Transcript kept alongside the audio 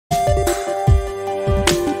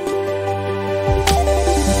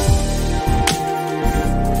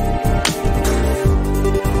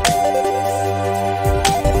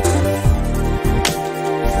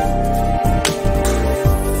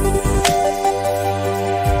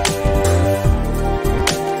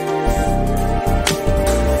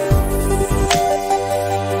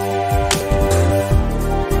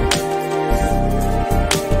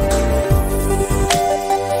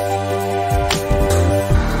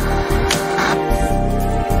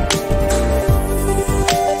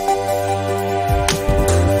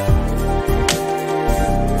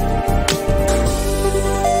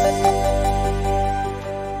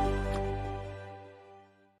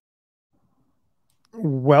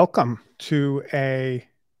Welcome to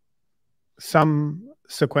some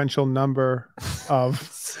sequential number of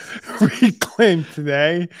Reclaim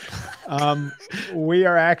today. We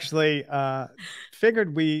are actually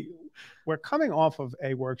figured we're coming off of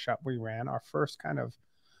a workshop we ran, our first kind of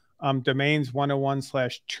domains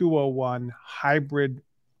 101/201 hybrid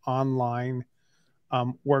online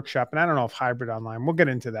workshop. And I don't know if hybrid online, we'll get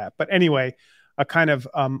into that. But anyway, a kind of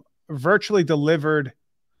virtually delivered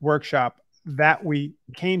workshop that we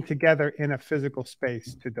came together in a physical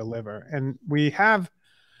space to deliver. And we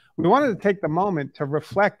wanted to take the moment to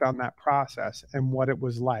reflect on that process and what it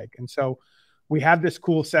was like. And so we have this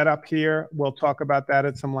cool setup here. We'll talk about that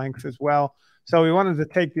at some length as well. So we wanted to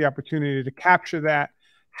take the opportunity to capture that,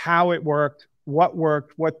 how it worked,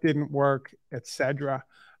 what didn't work, etc.,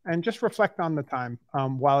 and just reflect on the time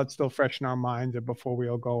while it's still fresh in our minds and before we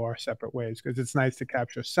all go our separate ways, because it's nice to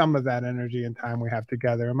capture some of that energy and time we have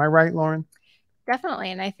together. Am I right, Lauren? Definitely.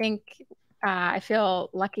 And I think I feel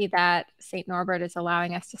lucky that St. Norbert is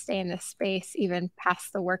allowing us to stay in this space even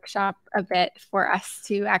past the workshop a bit for us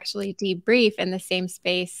to actually debrief in the same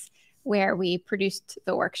space where we produced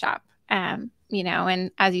the workshop. And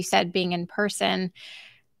as you said, being in person,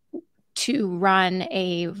 to run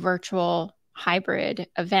a virtual hybrid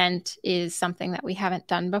event is something that we haven't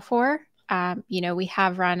done before. We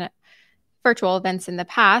have run virtual events in the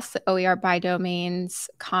past, the OER by Domains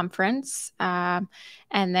conference. And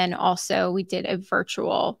then also we did a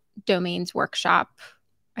virtual domains workshop.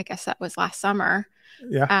 I guess that was last summer.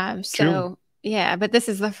 Yeah. But this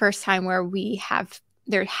is the first time where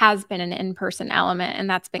there has been an in-person element, and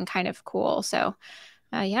that's been kind of cool. So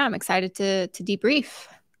I'm excited to debrief.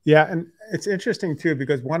 Yeah, and it's interesting too,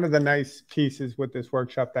 because one of the nice pieces with this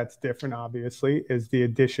workshop that's different, obviously, is the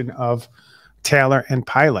addition of Taylor and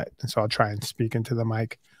Pilot. And so I'll try and speak into the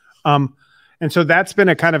mic. And so that's been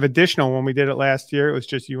a kind of additional. When we did it last year, it was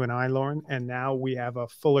just you and I, Lauren, and now we have a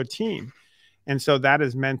fuller team. And so that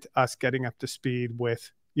has meant us getting up to speed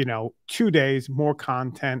with, 2 days, more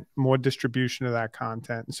content, more distribution of that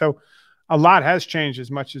content. And so a lot has changed, as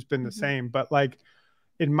much as been the same, but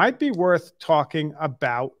it might be worth talking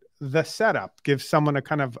about the setup. Give someone a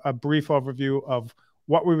kind of a brief overview of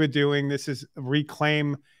what we were doing. This is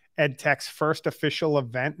Reclaim EdTech's first official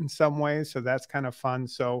event in some ways, so that's kind of fun.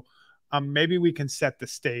 So maybe we can set the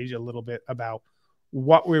stage a little bit about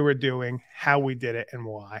what we were doing, how we did it, and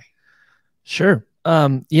why. Sure.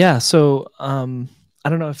 I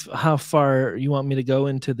don't know how far you want me to go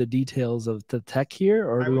into the details of the tech here,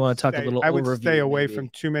 or do we want to talk a little overview? I would stay away from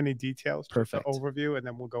too many details. Perfect. Just the overview, and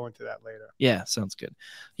then we'll go into that later. Yeah, sounds good.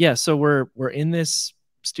 Yeah, so we're in this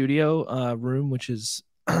studio room, which is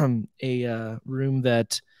a room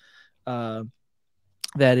that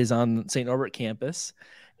is on St. Norbert campus.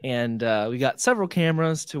 And we got several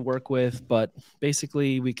cameras to work with, but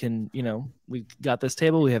basically we can, we got this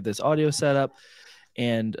table, we have this audio setup,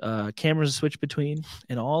 and cameras to switch between,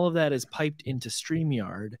 and all of that is piped into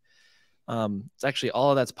StreamYard. It's actually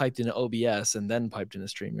all of that's piped into OBS and then piped into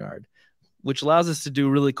StreamYard, which allows us to do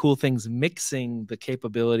really cool things, mixing the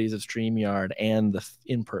capabilities of StreamYard and the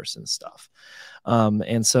in-person stuff.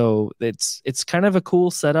 And so it's kind of a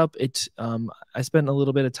cool setup. I spent a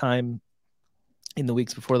little bit of time in the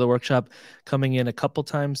weeks before the workshop coming in a couple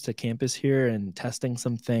times to campus here and testing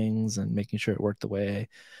some things and making sure it worked the way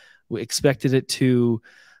we expected it to.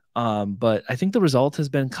 But I think the result has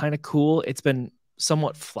been kind of cool. It's been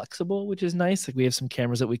somewhat flexible, which is nice. We have some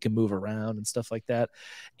cameras that we can move around and stuff like that.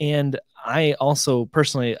 And I also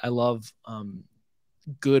personally, I love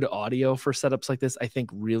good audio for setups like this. I think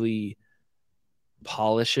really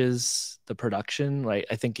polishes the production, right?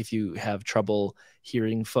 I think if you have trouble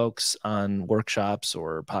hearing folks on workshops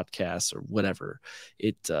or podcasts or whatever,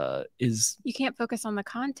 it is, you can't focus on the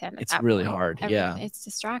content. It's really hard. Yeah, it's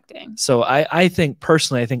distracting. So I think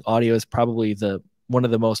personally, I think audio is probably one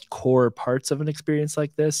of the most core parts of an experience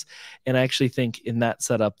like this. And I actually think in that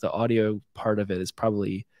setup, the audio part of it is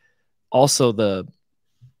probably also the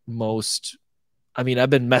most. I mean, I've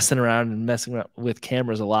been messing around with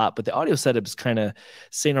cameras a lot, but the audio setup is kind of,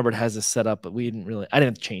 St. Norbert has this setup, but I didn't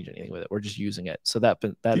have to change anything with it. We're just using it. So that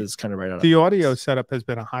is kind of right on. The audio setup has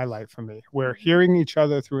been a highlight for me. We're hearing each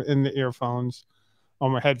other in the earphones,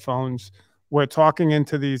 on our headphones. We're talking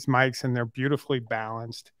into these mics, and they're beautifully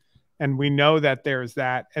balanced. And we know that there's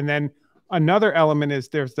that. And then another element is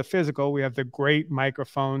there's the physical. We have the great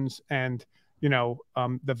microphones and,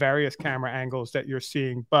 the various camera angles that you're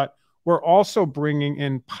seeing, but we're also bringing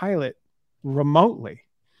in Pilot remotely.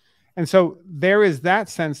 And so there is that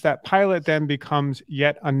sense that Pilot then becomes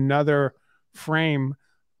yet another frame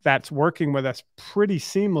that's working with us pretty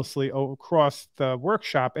seamlessly across the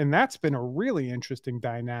workshop. And that's been a really interesting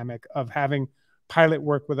dynamic of having Pilot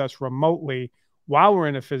work with us remotely while we're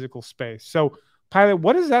in a physical space. So Pilot,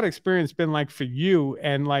 what has that experience been like for you?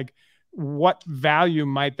 And like, what value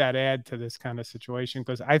might that add to this kind of situation?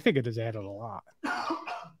 Because I think it has added a lot.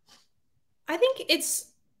 I think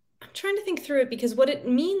I'm trying to think through it, because what it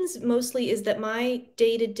means mostly is that my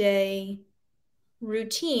day-to-day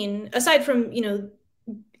routine, aside from, you know,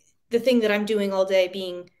 the thing that I'm doing all day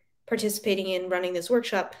being participating in running this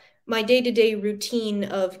workshop, my day-to-day routine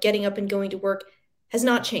of getting up and going to work has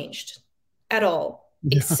not changed at all,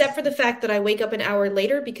 except for the fact that I wake up an hour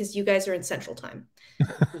later because you guys are in Central Time.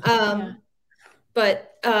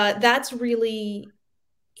 But that's really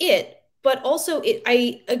it. But also,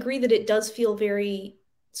 I agree that it does feel very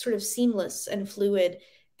sort of seamless and fluid.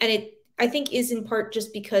 And it, I think, is in part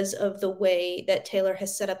just because of the way that Taylor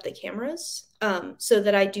has set up the cameras, so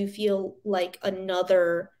that I do feel like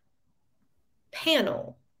another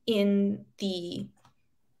panel in the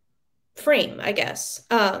frame, I guess,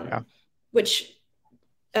 which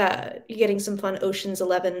you're getting some fun Ocean's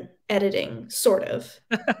 11 editing, sort of.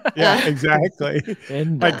 Yeah, exactly.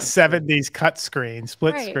 Like 70s cut screen,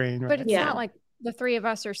 split screen. Right? But it's not like the three of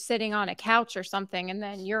us are sitting on a couch or something and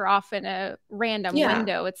then you're off in a random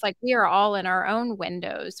window. It's like we are all in our own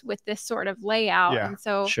windows with this sort of layout. And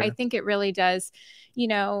so I think it really does, you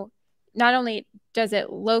know, not only does it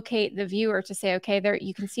locate the viewer to say, okay, there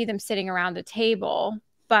you can see them sitting around a table,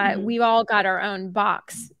 but we've all got our own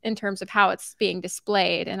box in terms of how it's being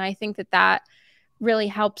displayed. And I think that that really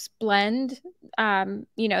helps blend,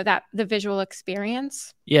 you know, that the visual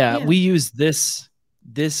experience. Yeah, we use this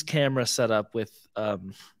camera setup with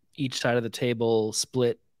each side of the table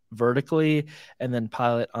split vertically and then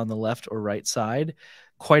Pilot on the left or right side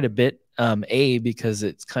quite a bit, because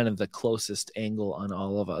it's kind of the closest angle on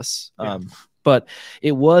all of us. But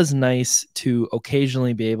it was nice to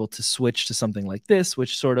occasionally be able to switch to something like this,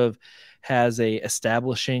 which sort of has a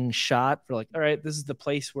establishing shot for like, all right, this is the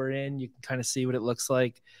place we're in. You can kind of see what it looks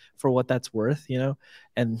like for what that's worth, you know,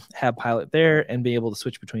 and have Pilot there and be able to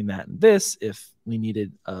switch between that and this. If we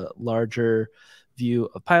needed a larger view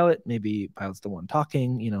of Pilot, maybe Pilot's the one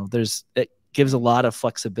talking, you know, it gives a lot of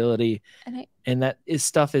flexibility. And that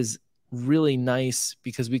stuff is really nice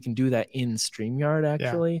because we can do that in StreamYard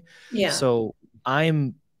actually. So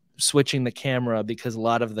I'm switching the camera because a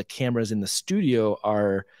lot of the cameras in the studio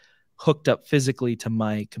are hooked up physically to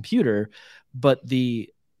my computer, but the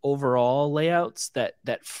overall layouts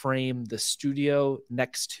that frame the studio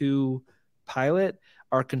next to Pilot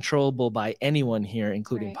are controllable by anyone here,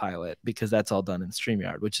 including Pilot, because that's all done in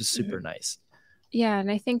StreamYard, which is super nice. Yeah,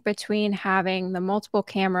 and I think between having the multiple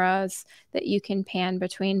cameras that you can pan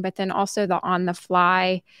between, but then also the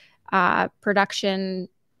on-the-fly production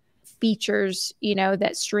features, you know,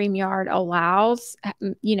 that StreamYard allows,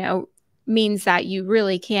 you know, means that you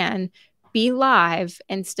really can be live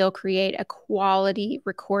and still create a quality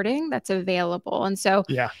recording that's available. And so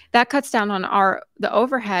that cuts down on the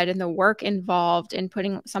overhead and the work involved in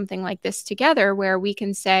putting something like this together, where we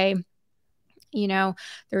can say, you know,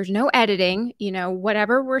 there's no editing, you know,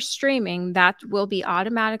 whatever we're streaming, that will be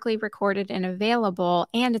automatically recorded and available.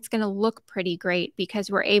 And it's going to look pretty great because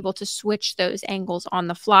we're able to switch those angles on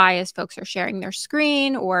the fly as folks are sharing their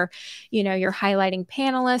screen, or, you know, you're highlighting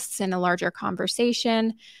panelists in a larger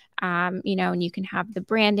conversation, you know, and you can have the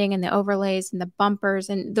branding and the overlays and the bumpers,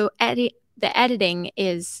 and the editing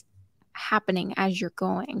is happening as you're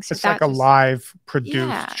going. So it's like a live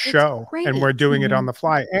produced show, and we're doing it on the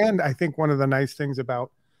fly. And I think one of the nice things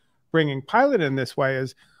about bringing Pilot in this way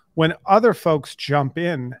is when other folks jump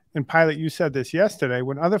in, and Pilot, you said this yesterday,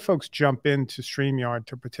 when other folks jump into StreamYard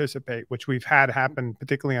to participate, which we've had happen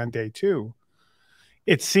particularly on day 2,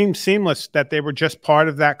 it seemed seamless that they were just part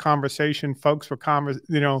of that conversation. Folks were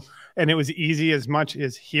you know, and it was easy as much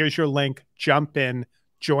as here's your link, jump in,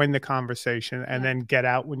 join the conversation, and then get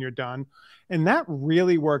out when you're done. And that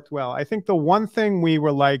really worked well. I think the one thing we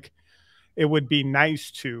were like, it would be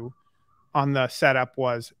nice to on the setup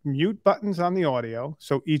was mute buttons on the audio,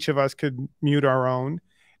 so each of us could mute our own,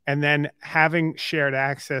 and then having shared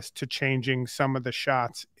access to changing some of the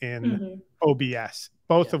shots in OBS,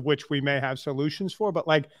 both of which we may have solutions for. But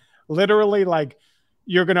like literally, like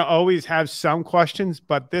you're going to always have some questions,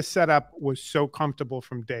 but this setup was so comfortable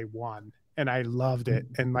from day one. And I loved it.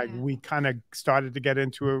 And like we kind of started to get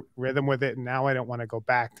into a rhythm with it. And now I don't want to go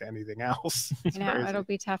back to anything else. It'll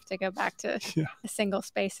be tough to go back to a single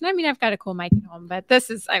space. And I mean, I've got a cool mic at home, but this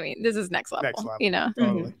is next level. You know?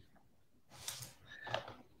 Totally.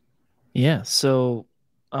 Yeah. So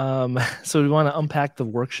So we want to unpack the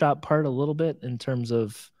workshop part a little bit in terms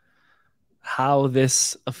of how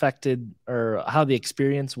this affected or how the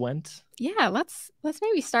experience went. Yeah, let's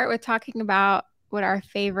maybe start with talking about what our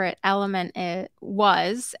favorite element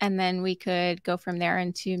was, and then we could go from there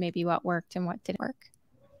into maybe what worked and what didn't work.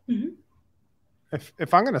 Mm-hmm.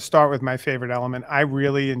 If I'm going to start with my favorite element, I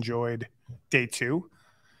really enjoyed day 2.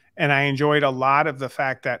 And I enjoyed a lot of the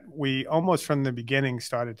fact that we almost from the beginning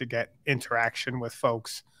started to get interaction with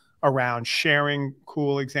folks around sharing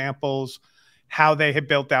cool examples, how they had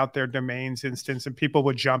built out their domains instance, and people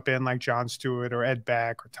would jump in like John Stewart or Ed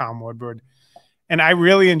Beck or Tom Woodward. And I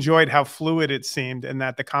really enjoyed how fluid it seemed and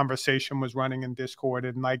that the conversation was running in Discord.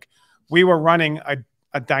 And like we were running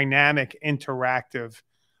a dynamic, interactive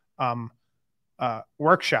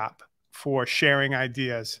workshop for sharing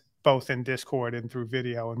ideas, both in Discord and through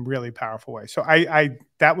video in really powerful ways. So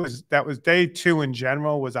that was day 2 in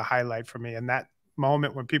general was a highlight for me. And that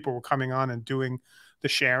moment when people were coming on and doing the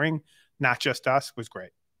sharing, not just us, was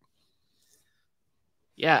great.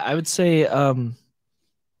 Yeah, I would say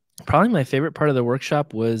probably my favorite part of the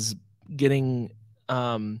workshop was getting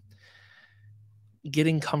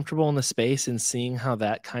comfortable in the space and seeing how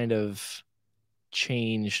that kind of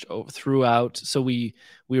changed throughout. So we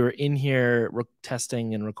were in here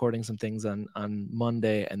testing and recording some things on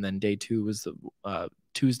Monday, and then day 2 was the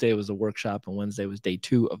Tuesday was the workshop, and Wednesday was day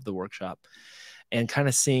 2 of the workshop. And kind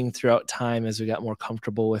of seeing throughout time as we got more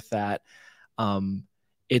comfortable with that,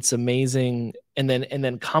 it's amazing. And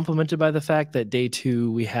then complemented by the fact that day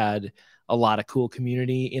 2 we had a lot of cool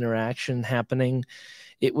community interaction happening.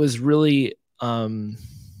 It was really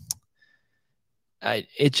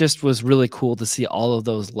it just was really cool to see all of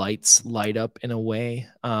those lights light up in a way,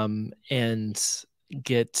 and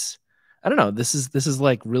get, I don't know, this is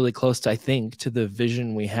like really close to, I think, to the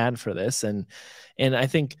vision we had for this. And I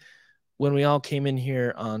think when we all came in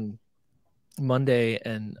here on Monday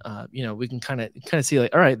and, we can kind of see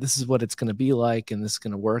like, all right, this is what it's going to be like, and this is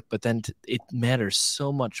going to work. But then it matters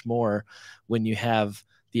so much more when you have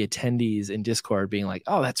the attendees in Discord being like,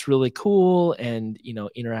 oh, that's really cool. And,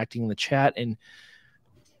 interacting in the chat and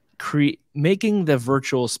making the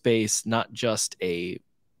virtual space not just a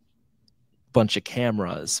bunch of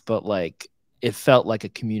cameras, but like it felt like a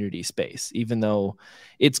community space, even though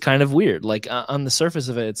it's kind of weird. Like on the surface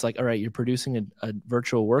of it, it's like, all right, you're producing a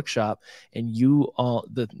virtual workshop and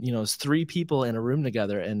it's 3 people in a room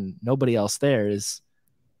together and nobody else there is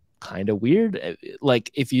kind of weird.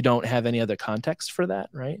 Like if you don't have any other context for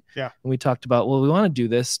that, right? Yeah. And we talked about, well, we want to do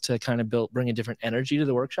this to kind of bring a different energy to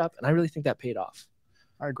the workshop. And I really think that paid off.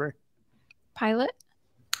 I agree. Pilot?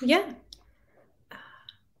 Yeah.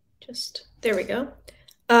 There we go.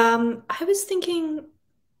 I was thinking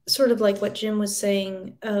sort of like what Jim was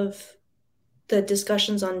saying of the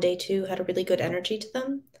discussions on day 2 had a really good energy to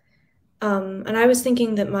them. And I was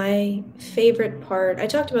thinking that my favorite part, I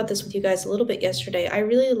talked about this with you guys a little bit yesterday. I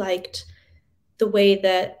really liked the way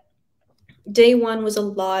that day 1 was a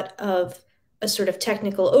lot of a sort of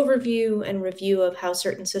technical overview and review of how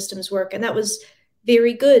certain systems work. And that was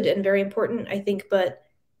very good and very important, I think. But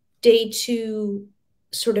day 2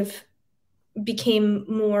 sort of became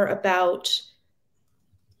more about,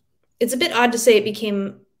 it's a bit odd to say it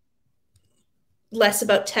became less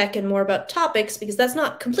about tech and more about topics, because that's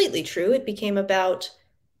not completely true. It became about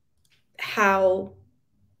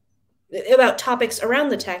topics around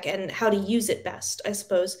the tech and how to use it best, I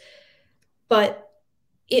suppose. But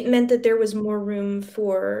it meant that there was more room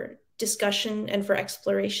for discussion and for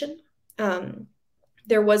exploration.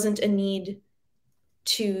 There wasn't a need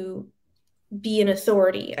to be an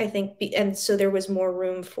authority, I think, and so there was more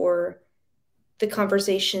room for the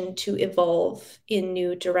conversation to evolve in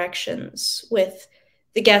new directions with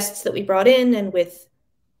the guests that we brought in and with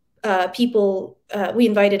people. We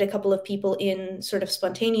invited a couple of people in sort of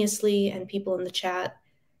spontaneously and people in the chat.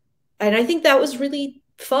 And I think that was really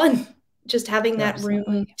fun, just having that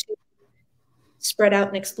room to spread out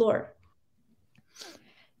and explore.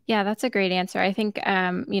 Yeah, that's a great answer. I think,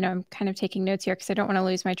 I'm kind of taking notes here because I don't want to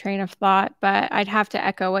lose my train of thought, but I'd have to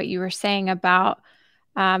echo what you were saying about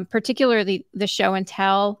particularly the show and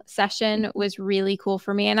tell session was really cool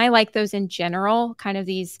for me. And I like those in general, kind of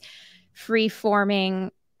these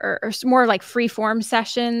free-forming or more like free-form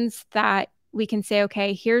sessions that we can say,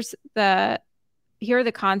 okay, here are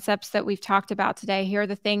the concepts that we've talked about today. Here are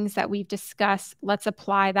the things that we've discussed. Let's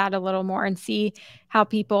apply that a little more and see how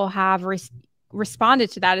people have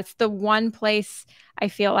responded to that. It's the one place I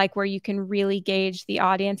feel like where you can really gauge the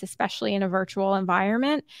audience, especially in a virtual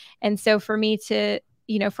environment. And so for me to,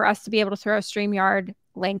 for us to be able to throw a StreamYard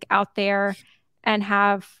link out there and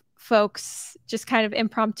have folks just kind of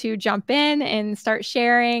impromptu jump in and start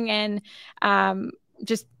sharing and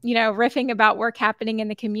just, riffing about work happening in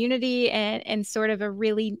the community and sort of a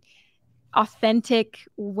really authentic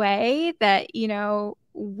way that,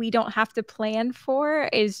 we don't have to plan for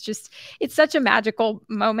is just, it's such a magical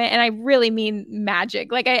moment. And I really mean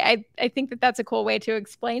magic. Like, I think that that's a cool way to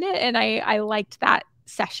explain it. And I liked that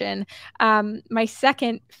session. My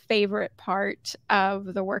second favorite part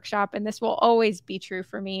of the workshop, and this will always be true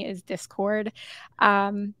for me, is Discord.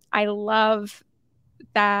 I love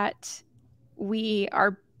that we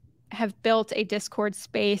have built a Discord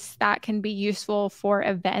space that can be useful for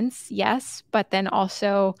events, yes, but then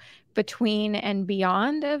also between and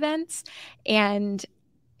beyond events. And,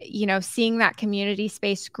 seeing that community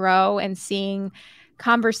space grow and seeing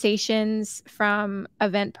conversations from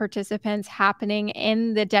event participants happening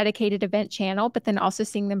in the dedicated event channel, but then also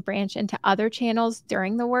seeing them branch into other channels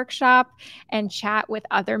during the workshop and chat with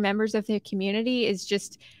other members of the community is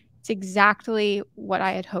just, it's exactly what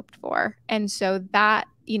I had hoped for. And so that,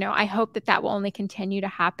 I hope that will only continue to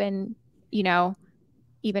happen,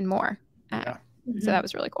 even more. So that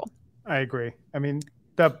was really cool. I agree. I mean,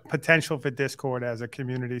 the potential for Discord as a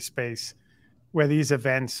community space where these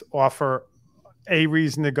events offer a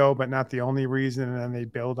reason to go, but not the only reason, and then they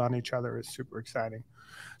build on each other is super exciting.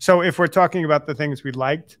 So if we're talking about the things we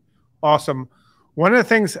liked, awesome. One of the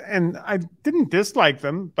things, and I didn't dislike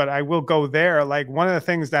them, but I will go there. Like, one of the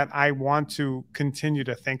things that I want to continue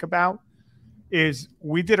to think about is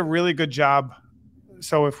we did a really good job.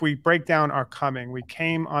 So if we break down our coming, we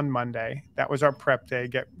came on Monday. That was our prep day.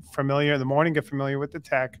 Get familiar in the morning, get familiar with the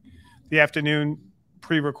tech. The afternoon,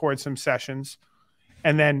 pre-record some sessions.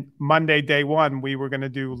 And then Monday, day one, we were going to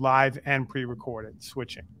do live and pre-recorded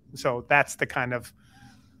switching. So that's the kind of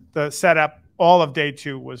the setup. All of day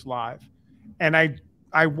two was live. And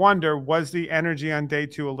I wonder, was the energy on day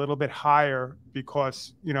two a little bit higher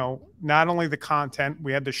because, not only the content,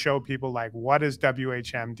 we had to show people like, what is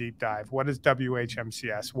WHM Deep Dive? What is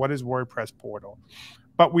WHMCS? What is WordPress Portal?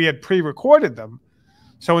 But we had pre-recorded them.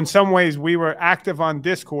 So in some ways we were active on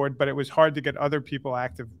Discord, but it was hard to get other people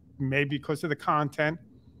active, maybe because of the content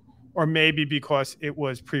or maybe because it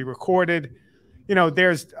was pre-recorded.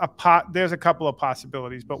 There's a couple of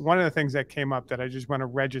possibilities, but one of the things that came up that I just want to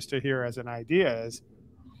register here as an idea is,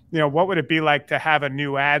 what would it be like to have a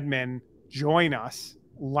new admin join us,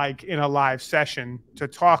 like in a live session, to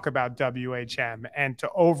talk about WHM and to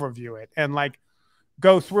overview it and like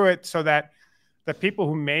go through it so that the people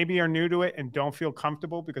who maybe are new to it and don't feel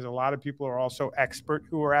comfortable, because a lot of people are also expert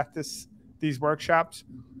who are at these workshops,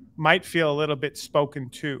 might feel a little bit spoken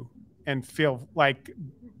to and feel like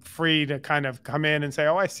free to kind of come in and say,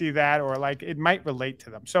 oh, I see that, or like it might relate to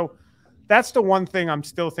them. So that's the one thing I'm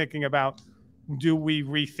still thinking about. Do we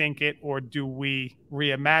rethink it, or do we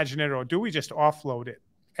reimagine it, or do we just offload it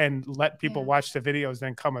and let people watch the videos,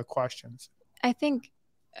 then come with questions? I think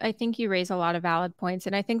you raise a lot of valid points.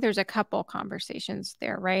 And I think there's a couple conversations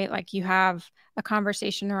there, right? Like, you have a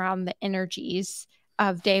conversation around the energies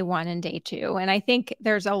of day one and day two. And I think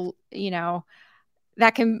there's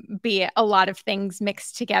that can be a lot of things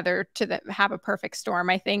mixed together to have a perfect storm.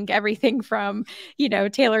 I think everything from,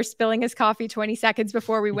 Taylor spilling his coffee 20 seconds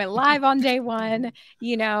before we went live on day one,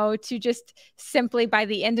 to just simply by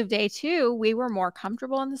the end of day two, we were more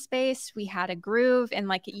comfortable in the space. We had a groove, and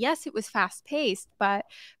yes, it was fast paced, but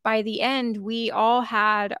by the end, we all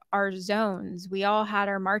had our zones. We all had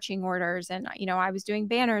our marching orders. And, I was doing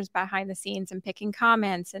banners behind the scenes and picking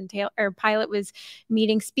comments, and Pilot was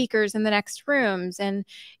meeting speakers in the next rooms. And,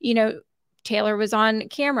 Taylor was on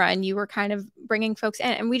camera, and you were kind of bringing folks in,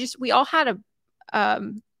 and we all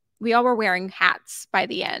were wearing hats by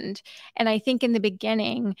the end. And I think in the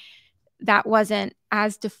beginning that wasn't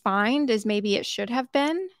as defined as maybe it should have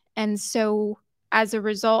been. And so as a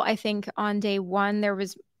result, I think on day one, there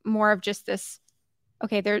was more of just this,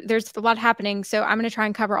 okay, there's a lot happening, so I'm going to try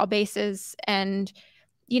and cover all bases. And,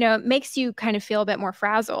 it makes you kind of feel a bit more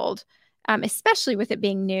frazzled. Especially with it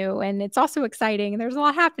being new, and it's also exciting and there's a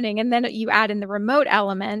lot happening. And then you add in the remote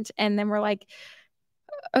element, and then we're like,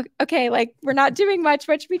 okay, like we're not doing much.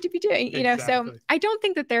 What should we be doing? So I don't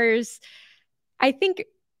think that I think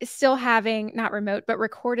still having not remote, but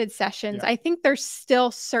recorded sessions, I think there's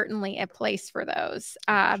still certainly a place for those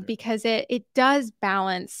because it does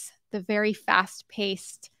balance the very fast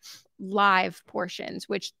paced live portions,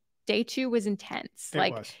 which day two was intense.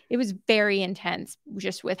 It was very intense,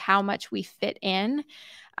 just with how much we fit in,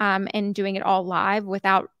 and doing it all live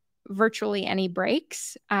without virtually any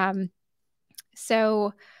breaks.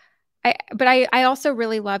 So But I also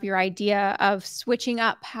really love your idea of switching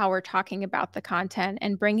up how we're talking about the content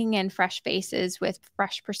and bringing in fresh faces with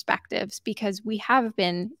fresh perspectives, because we have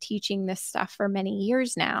been teaching this stuff for many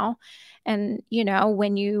years now. And, you know,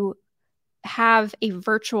 when you have a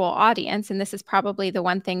virtual audience, and this is probably the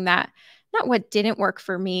one thing that, not what didn't work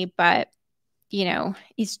for me, but, you know,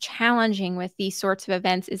 is challenging with these sorts of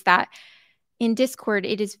events, is that in Discord,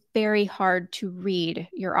 it is very hard to read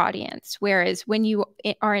your audience. Whereas when you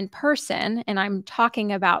are in person and I'm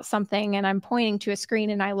talking about something and I'm pointing to a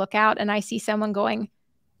screen and I look out and I see someone going,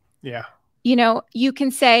 yeah, you know, you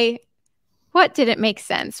can say, what didn't make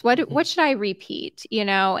sense? What should I repeat? You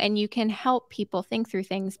know, and you can help people think through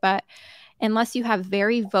things. But unless you have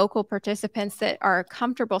very vocal participants that are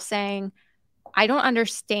comfortable saying, I don't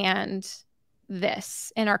understand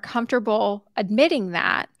this, and are comfortable admitting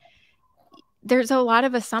that, there's a lot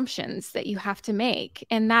of assumptions that you have to make.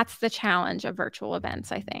 And that's the challenge of virtual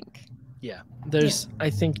events, I think. Yeah, there's,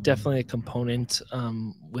 I think, definitely a component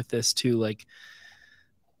with this too, like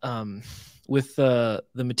with the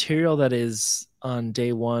material that is on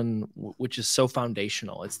day one, which is so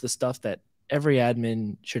foundational. It's the stuff that every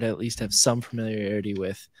admin should at least have some familiarity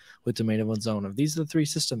with domain of one's own. Of these are the 3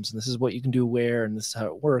 systems, and this is what you can do where, and this is how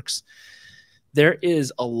it works. There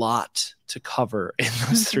is a lot to cover in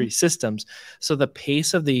those 3 systems. So the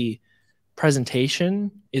pace of the presentation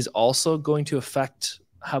is also going to affect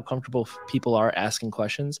how comfortable people are asking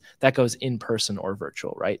questions. That goes in person or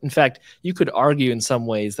virtual, right? In fact, you could argue in some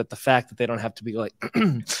ways that the fact that they don't have to be like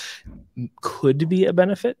could be a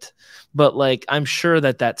benefit, but like I'm sure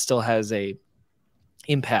that still has a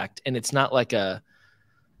impact, and it's not like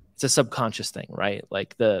it's a subconscious thing, right?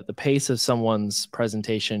 Like the pace of someone's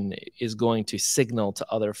presentation is going to signal to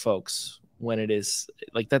other folks when it is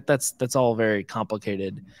like that. That's all very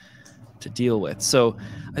complicated to deal with. So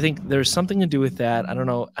I think there's something to do with that. I don't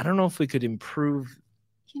know if we could improve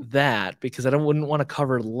that, because I wouldn't want to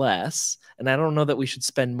cover less, and I don't know that we should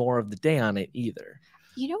spend more of the day on it either.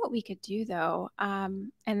 You know what we could do though,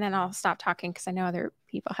 and then I'll stop talking because I know other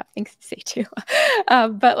people have things to say too.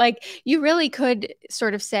 But like, you really could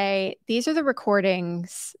sort of say, these are the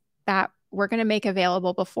recordings that we're going to make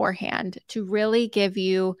available beforehand to really give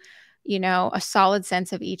you, you know, a solid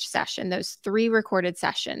sense of each session, those 3 recorded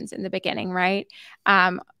sessions in the beginning, right?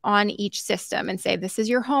 On each system, and say, this is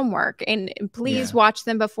your homework, and please watch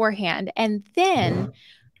them beforehand. And then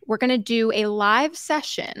we're going to do a live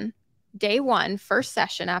session, day 1, first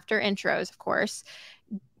session after intros, of course,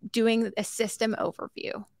 doing a system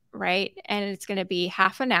overview, right? And it's going to be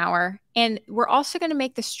half an hour. And we're also going to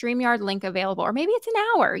make the StreamYard link available, or maybe it's an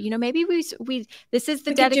hour. You know, maybe this is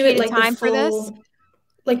the dedicated time for this.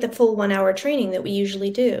 Like the full 1 hour training that we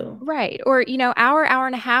usually do. Right. Or, you know, hour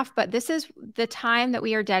and a half, but this is the time that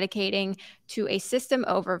we are dedicating to a system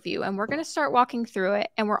overview. And we're going to start walking through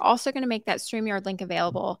it. And we're also going to make that StreamYard link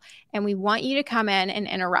available. And we want you to come in and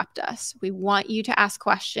interrupt us. We want you to ask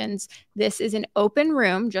questions. This is an open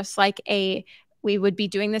room, just like we would be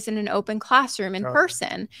doing this in an open classroom in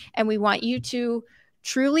person. And we want you to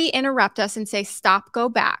truly interrupt us and say, stop, go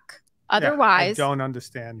back. Otherwise, I don't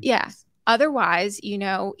understand. Yeah. Otherwise, you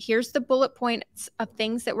know, here's the bullet points of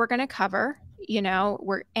things that we're going to cover, you know,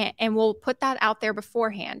 and we'll put that out there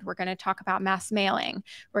beforehand. We're going to talk about mass mailing.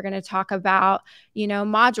 We're going to talk about, you know,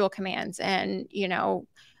 module commands, and, you know,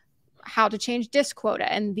 how to change disk quota.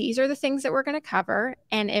 And these are the things that we're going to cover.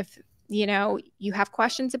 And if, you know, you have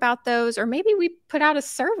questions about those, or maybe we put out a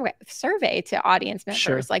survey to audience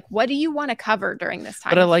members, like, what do you want to cover during this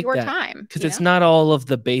time? But I like your that, time, because it's not all of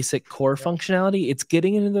the basic core functionality. It's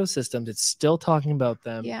getting into those systems. It's still talking about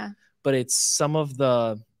them. Yeah. But it's some of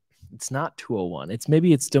it's not 201.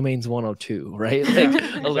 It's domains 102, right? Like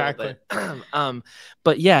a little bit.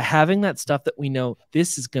 But yeah, having that stuff that we know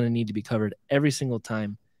this is going to need to be covered every single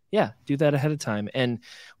time. Yeah, do that ahead of time. And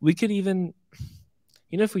we could even,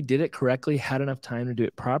 you know, if we did it correctly, had enough time to do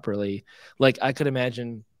it properly, like I could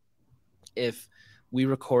imagine if we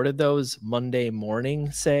recorded those Monday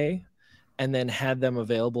morning, say, and then had them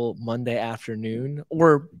available Monday afternoon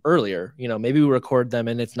or earlier, you know, maybe we record them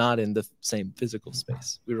and it's not in the same physical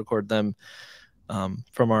space. We record them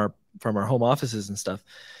from our home offices and stuff.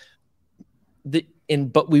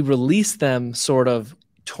 But we release them sort of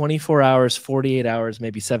 24 hours, 48 hours,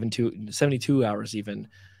 maybe 72 hours even,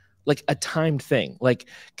 like a timed thing, like,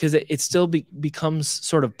 because it still becomes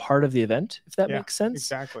sort of part of the event, if that makes sense.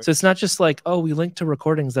 Exactly. So it's not just like, oh, we link to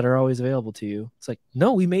recordings that are always available to you. It's like,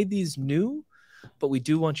 no, we made these new, but we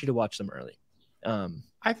do want you to watch them early.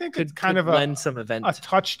 I think it's kind of lend some event, a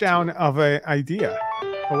touchdown of an idea.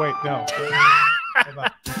 Oh wait, no. Hold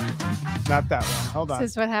on. Not that one. Hold on.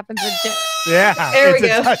 This is what happens with Yeah, There it's we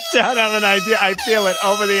a go. touchdown of an idea. I feel it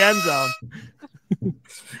over the end zone.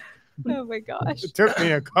 Oh my gosh. It took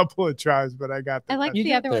me a couple of tries, but I got I like You the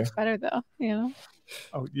get other there. ones better though. Yeah.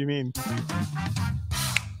 Oh, you mean?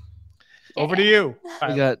 Over to you.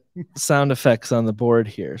 We got sound effects on the board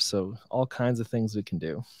here, so all kinds of things we can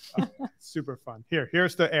do. Super fun.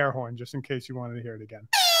 Here's the air horn, just in case you wanted to hear it again.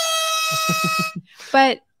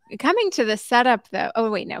 But coming to the setup though. Oh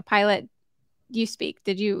wait, no, Pilot, you speak.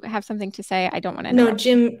 Did you have something to say? I don't want to No,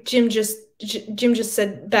 interrupt. Jim just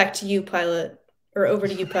said back to you, Pilot, or over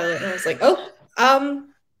to you, Pilot, and I was like, oh,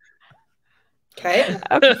 okay.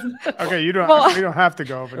 Okay, you don't. Well- we don't have to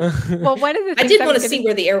go over. Well, one of the I things did I want was to see gonna-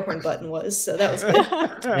 where the air horn button was, so that was good.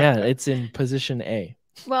 Yeah, it's in position A.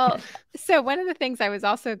 Well, so one of the things I was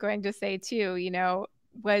also going to say too,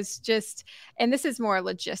 was just, and this is more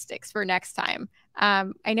logistics for next time.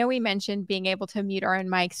 I know we mentioned being able to mute our own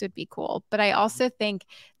mics would be cool, but I also think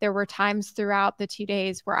there were times throughout the 2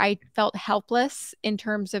 days where I felt helpless in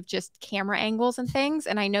terms of just camera angles and things.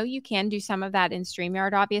 And I know you can do some of that in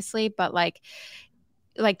StreamYard, obviously, but like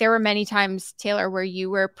there were many times, Taylor, where you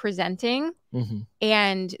were presenting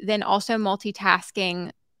and then also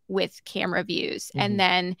multitasking with camera views. And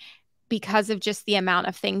then because of just the amount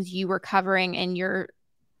of things you were covering in your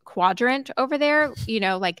quadrant over there,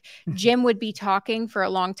 like Jim would be talking for a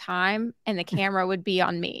long time and the camera would be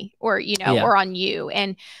on me or, or on you.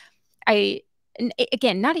 And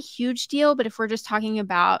again, not a huge deal, but if we're just talking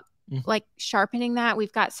about like sharpening that,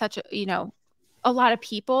 we've got such a lot of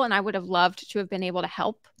people, and I would have loved to have been able to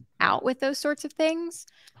help out with those sorts of things.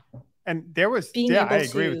 And there was, Being I able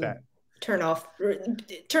agree with to that. turn off,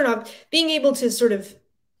 being able to sort of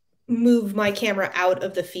move my camera out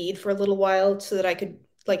of the feed for a little while so that I could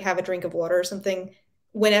like have a drink of water or something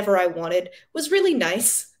whenever I wanted was really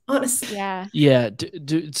nice, honestly. Yeah. Yeah.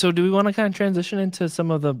 So do we want to kind of transition into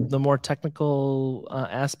some of the more technical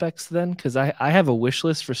aspects then? Because I have a wish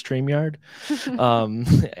list for StreamYard.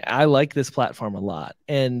 I like this platform a lot.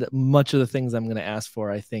 And much of the things I'm going to ask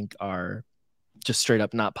for, I think, are just straight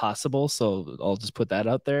up not possible. So I'll just put that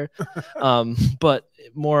out there. But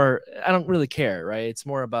more, I don't really care, right? It's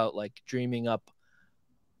more about like dreaming up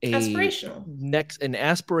an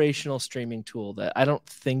aspirational streaming tool that I don't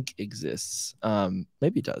think exists.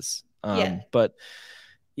 Maybe it does. But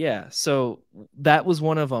yeah, so that was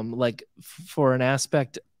one of them. Like for an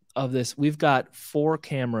aspect of this, we've got 4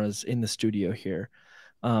 cameras in the studio here.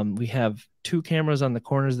 We have 2 cameras on the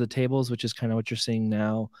corners of the tables, which is kind of what you're seeing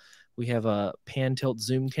now. We have a pan tilt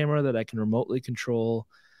zoom camera that I can remotely control,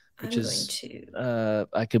 which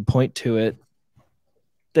I could point to it.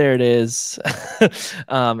 There it is.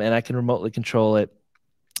 And I can remotely control it.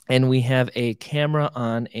 And we have a camera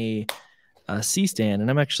on a C-stand. And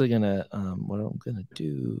I'm actually going to, what I'm going to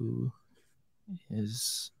do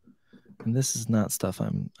is, and this is not stuff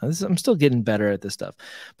I'm still getting better at this stuff,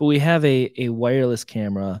 but we have a wireless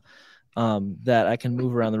camera that I can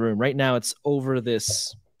move around the room. Right now it's over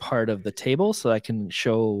this part of the table, so I can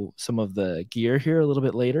show some of the gear here a little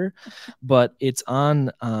bit later, but it's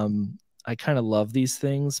on, I kind of love these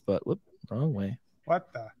things, but whoop, wrong way.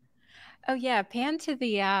 What the? Oh yeah, pan to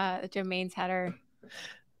the domains header.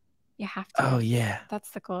 You have to. Oh yeah,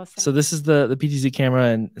 that's the coolest thing. So this is the PTZ camera,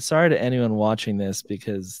 and sorry to anyone watching this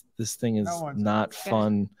because this thing is not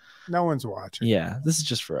fun. No one's watching. Yeah, this is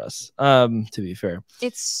just for us. To be fair,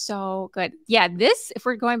 it's so good. Yeah, this, if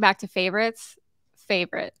we're going back to favorites,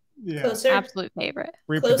 favorite. Yeah, closer. Absolute favorite.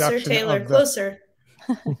 Closer, Taylor, closer.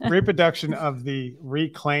 Reproduction of the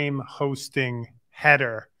Reclaim hosting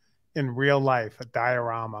header in real life, a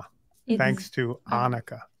diorama, thanks to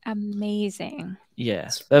Annika. Amazing. Yeah,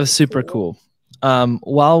 that was super cool.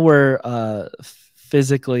 While we're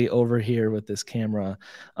physically over here with this camera,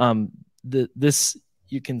 this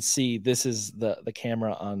you can see this is the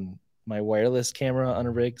camera on my wireless camera on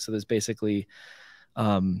a rig. So there's basically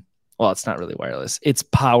well, it's not really wireless. It's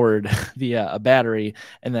powered via a battery,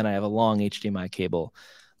 and then I have a long HDMI cable.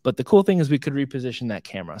 But the cool thing is we could reposition that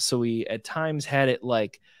camera. So we at times had it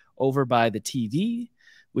like over by the TV,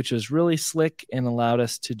 which was really slick and allowed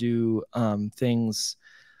us to do things.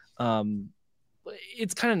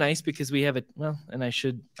 It's kind of nice because we have it. Well, and I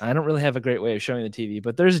don't really have a great way of showing the TV,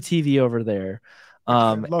 but there's a TV over there.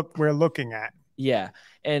 We're looking at. Yeah.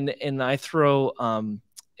 And I throw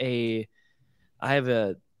I have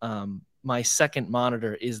a my second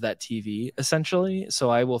monitor is that TV essentially. So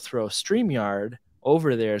I will throw StreamYard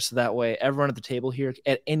over there, so that way everyone at the table here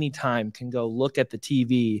at any time can go look at the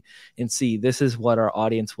TV and see this is what our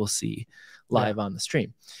audience will see live on the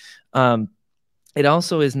stream. It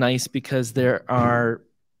also is nice because there are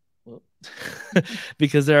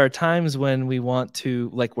because there are times when we want to,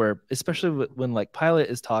 like, where, especially when like Pilot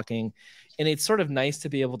is talking, and it's sort of nice to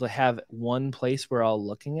be able to have one place we're all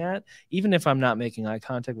looking at, even if I'm not making eye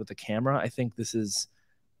contact with the camera. I think this is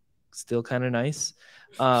still kind of nice.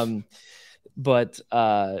 But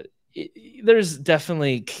there's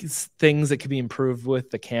definitely things that could be improved with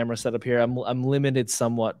the camera setup here. I'm limited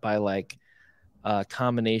somewhat by like a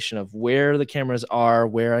combination of where the cameras are,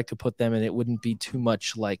 where I could put them, and it wouldn't be too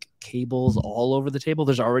much like cables all over the table.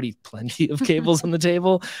 There's already plenty of cables on the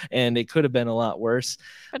table, and it could have been a lot worse.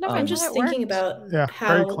 But no, I'm just thinking about very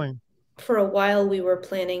how clean. For a while we were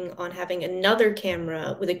planning on having another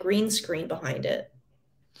camera with a green screen behind it.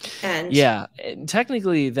 And yeah,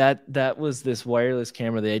 technically that was this wireless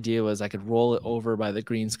camera. The idea was I could roll it over by the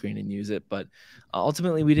green screen and use it, but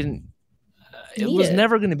ultimately we didn't. It was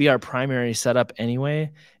never going to be our primary setup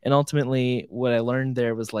anyway. And ultimately what I learned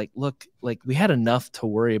there was like, look, like we had enough to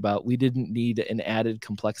worry about. We didn't need an added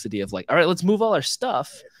complexity of like, all right, let's move all our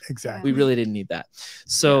stuff. Exactly. We really didn't need that.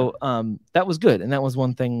 So that was good. And that was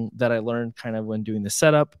one thing that I learned kind of when doing the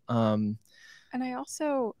setup. And I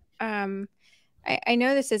also, I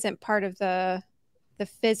know this isn't part of the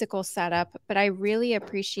physical setup, but I really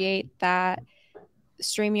appreciate that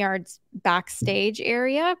StreamYard's backstage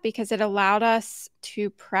area, because it allowed us to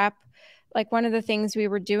prep. Like one of the things we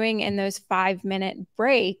were doing in those 5-minute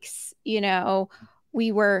breaks, you know,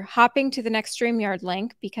 we were hopping to the next StreamYard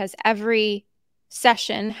link because every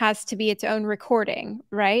session has to be its own recording,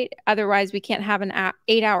 right? Otherwise we can't have an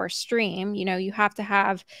 8-hour stream. You know, you have to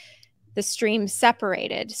have the stream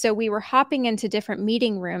separated. So we were hopping into different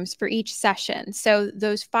meeting rooms for each session. So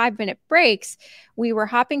those 5-minute breaks, we were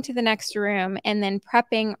hopping to the next room and then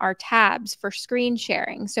prepping our tabs for screen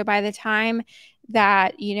sharing. So by the time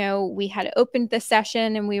that, you know, we had opened the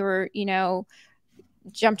session and we were, you know,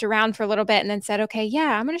 jumped around for a little bit and then said, okay,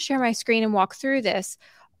 yeah, I'm going to share my screen and walk through this.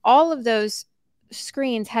 All of those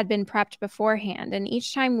screens had been prepped beforehand. And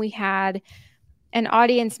each time we had an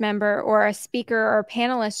audience member or a speaker or a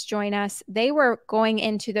panelist join us, they were going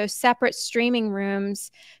into those separate streaming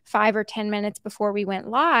rooms 5 or 10 minutes before we went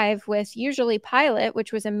live with usually Pilot,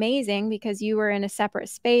 which was amazing because you were in a separate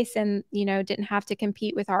space and, you know, didn't have to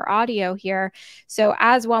compete with our audio here. So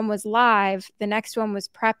as one was live, the next one was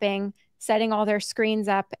prepping, setting all their screens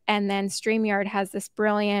up, and then StreamYard has this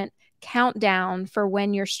brilliant countdown for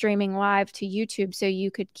when you're streaming live to YouTube so you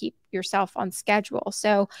could keep yourself on schedule.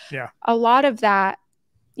 So a lot of that,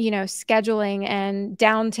 you know, scheduling and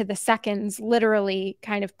down to the seconds, literally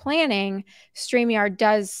kind of planning, StreamYard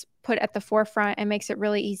does put at the forefront and makes it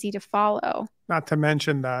really easy to follow. Not to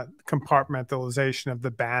mention the compartmentalization of the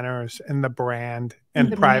banners and the brand and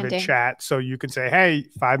private branding. chat. So you could say, hey,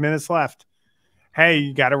 5 minutes left. Hey,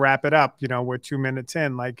 you got to wrap it up. You know, we're 2 minutes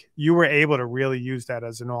in. Like you were able to really use that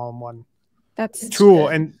as an all-in-one tool.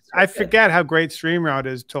 And I forget how great StreamYard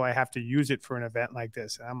is till I have to use it for an event like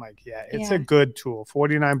this. And I'm like, yeah, it's a good tool.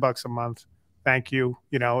 $49 a month. Thank you.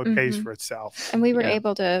 You know, it pays for itself. And we were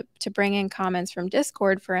able to bring in comments from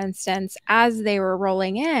Discord, for instance, as they were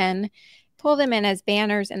rolling in, pull them in as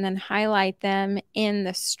banners and then highlight them in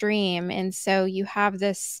the stream. And so you have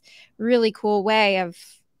this really cool way of,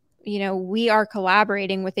 you know, we are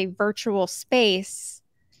collaborating with a virtual space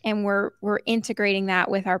and we're integrating that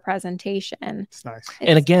with our presentation. It's nice.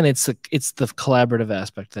 And again, it's the collaborative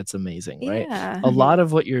aspect that's amazing, right? A lot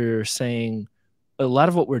of what you're saying, a lot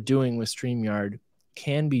of what we're doing with StreamYard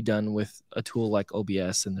can be done with a tool like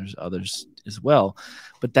OBS, and there's others as well.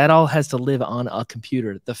 But that all has to live on a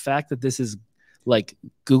computer. The fact that this is like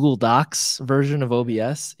Google Docs version of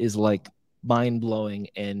OBS is like mind-blowing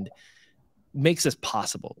and makes this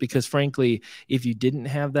possible, because frankly, if you didn't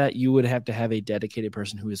have that, you would have to have a dedicated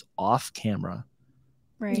person who is off camera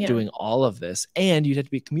doing all of this, and you'd have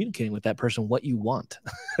to be communicating with that person what you want,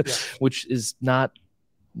 which is not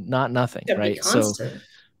nothing, right? So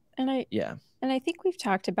and I think we've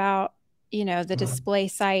talked about, you know, the display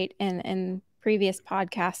site and previous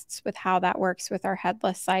podcasts with how that works with our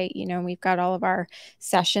headless site. You know, we've got all of our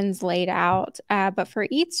sessions laid out, but for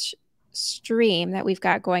each stream that we've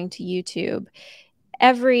got going to YouTube,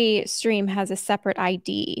 every stream has a separate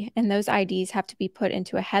ID, and those IDs have to be put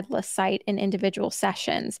into a headless site in individual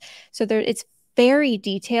sessions. So it's very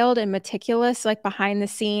detailed and meticulous, like behind the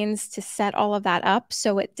scenes, to set all of that up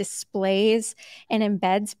so it displays and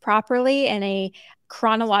embeds properly in a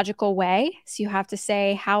chronological way. So you have to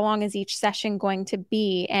say, how long is each session going to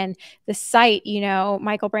be? And the site, you know,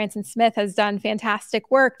 Michael Branson Smith has done fantastic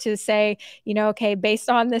work to say, you know, okay, based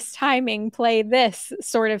on this timing, play this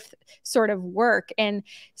sort of work. And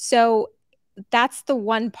so that's the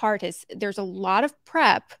one part, is there's a lot of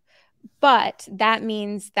prep, But that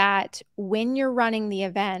means that when you're running the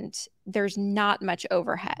event, there's not much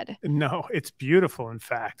overhead. No, it's beautiful. In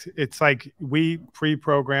fact, it's like we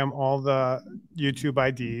pre-program all the YouTube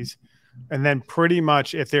IDs. And then pretty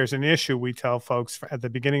much if there's an issue, we tell folks at the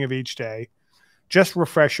beginning of each day, just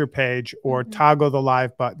refresh your page or toggle the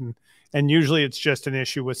live button. And usually it's just an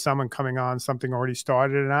issue with someone coming on, something already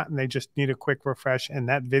started or not, and they just need a quick refresh and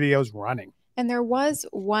that video's running. And there was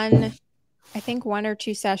one, I think 1 or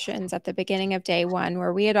 2 sessions at the beginning of day 1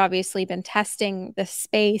 where we had obviously been testing the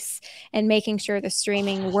space and making sure the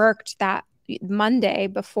streaming worked that Monday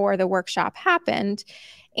before the workshop happened.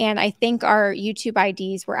 And I think our YouTube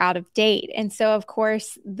IDs were out of date. And so, of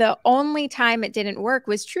course, the only time it didn't work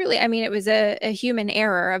was truly, I mean, it was a human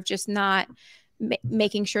error of just not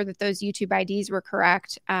making sure that those YouTube IDs were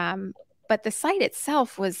correct. But the site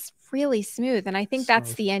itself was really smooth. And I think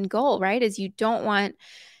that's the end goal, right? Is you don't want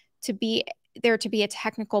to be there to be a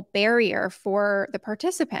technical barrier for the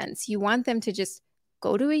participants. You want them to just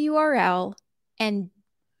go to a URL and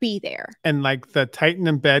be there. And like the Tighten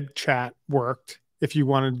Embed chat worked if you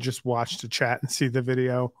wanted to just watch the chat and see the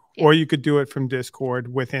video, or you could do it from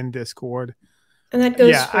Discord within Discord. And that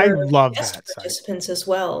goes for I love guest that participants as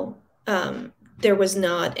well. There was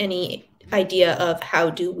not any idea of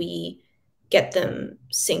how do we get them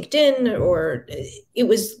synced in, or it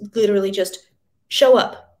was literally just show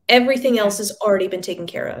up. Everything else has already been taken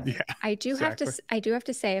care of. Yeah, I do have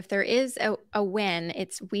to say, if there is a win,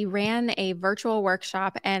 it's we ran a virtual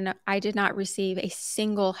workshop and I did not receive a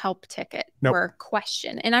single help ticket or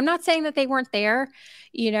question. And I'm not saying that they weren't there,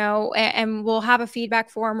 you know, and we'll have a feedback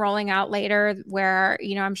form rolling out later where,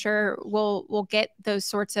 you know, I'm sure we'll get those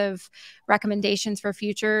sorts of recommendations for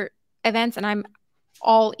future events. And I'm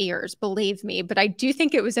all ears, believe me. But I do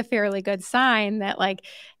think it was a fairly good sign that like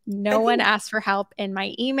no one asked for help in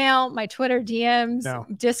my email, my Twitter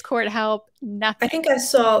DMs, Discord help, nothing. I think I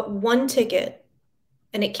saw one ticket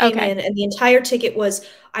and it came in and the entire ticket was,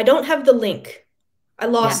 I don't have the link. I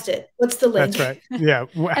lost it. What's the link? That's right. Yeah.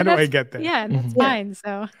 How do I get there? Yeah, that's fine.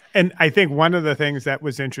 So, and I think one of the things that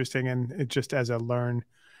was interesting, and it just as a learn,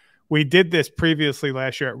 we did this previously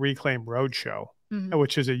last year at Reclaim Roadshow,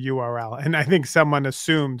 which is a URL. And I think someone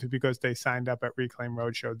assumed because they signed up at Reclaim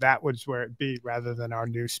Roadshow, that was where it'd be rather than our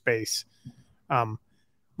new space,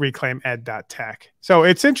 reclaimed.tech. So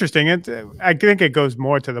it's interesting. I think it goes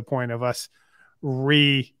more to the point of us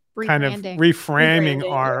kind of reframing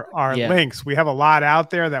our links. We have a lot out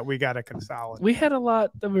there that we got to consolidate. We had a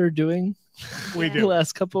lot that we were doing the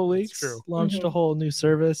last couple of weeks. True. Launched a whole new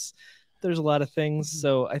service. There's a lot of things.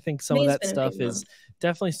 So I think some of that stuff is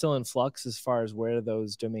definitely still in flux as far as where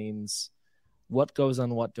those domains, what goes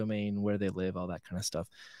on what domain, where they live, all that kind of stuff.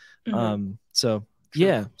 So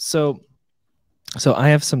I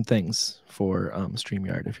have some things for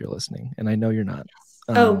StreamYard if you're listening, and I know you're not.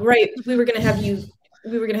 Right. We were gonna have you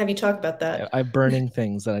talk about that. I have burning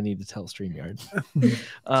things that I need to tell StreamYard. To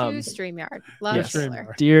StreamYard. Love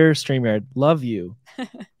StreamYard. Dear StreamYard, love you.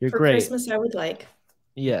 You're for great. Christmas, I would like.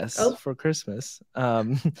 Yes, for Christmas.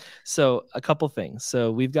 So a couple things.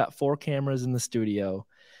 So we've got 4 cameras in the studio.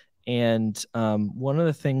 And one of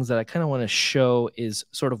the things that I kind of want to show is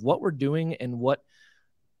sort of what we're doing and what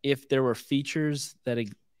if there were features that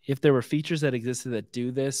existed that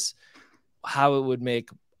do this, how it would make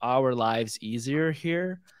our lives easier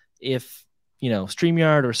here if, you know,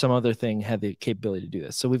 StreamYard or some other thing had the capability to do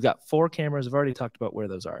this. So we've got 4 cameras. I've already talked about where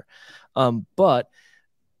those are. But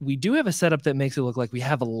we do have a setup that makes it look like we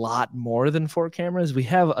have a lot more than 4 cameras. We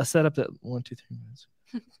have a setup that 1, 2, 3 minutes.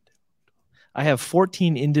 I have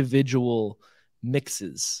 14 individual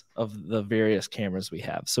mixes of the various cameras we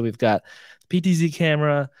have. So we've got PTZ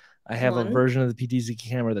camera. I have a version of the PTZ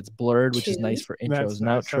camera that's blurred, which is nice for intros and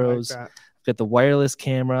outros. I've got the wireless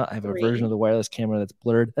camera. I have a version of the wireless camera that's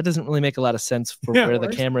blurred. That doesn't really make a lot of sense for where the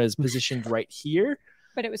camera is positioned right here.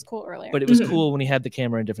 But it was cool earlier. But it was cool when he had the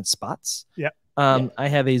camera in different spots. I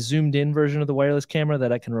have a zoomed in version of the wireless camera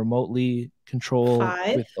that I can remotely control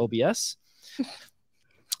with OBS.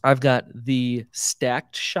 I've got the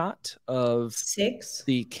stacked shot of 6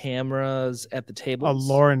 the cameras at the table. A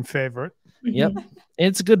Lauren favorite. Yep.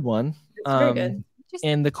 It's a good one. It's very good.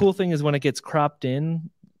 And the cool thing is when it gets cropped in,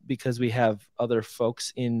 because we have other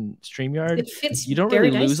folks in StreamYard, it fits you don't really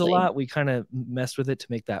lose a lot. We kind of messed with it to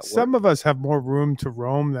make that work. Some of us have more room to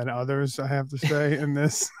roam than others, I have to say, in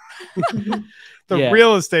this. The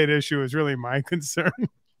real estate issue is really my concern.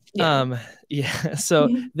 So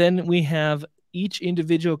then we have each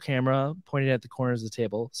individual camera pointed at the corners of the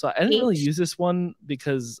table. So I didn't really use this one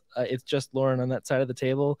because it's just Lauren on that side of the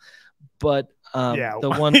table. but Yeah, the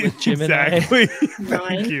one with Jim exactly. and I.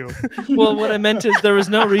 Thank you. Well, what I meant is there was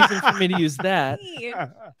no reason for me to use that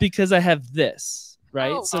because I have this,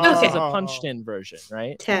 right? Oh, So this is a okay. punched in version,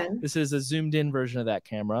 right? 10. This is a zoomed in version of that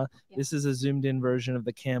camera. Yeah. This is a zoomed in version of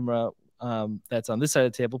the camera that's on this side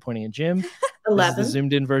of the table pointing at Jim. This is the 11.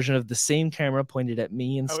 zoomed in version of the same camera pointed at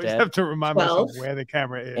me I always instead. have to remind 12. myself where the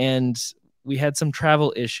camera is. And we had some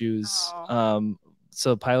travel issues. Oh.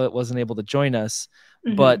 So Pilot wasn't able to join us,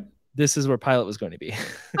 Mhm. but this is where Pilot was going to be.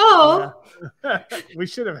 Oh, We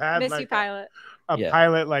should have had Miss like you, Pilot. a Yeah.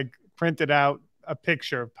 Pilot like printed out a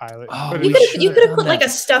picture of Pilot. Oh, Put it we in the- should you have could have done put like that.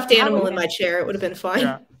 a stuffed That animal would've in my been- chair. It would have been fine.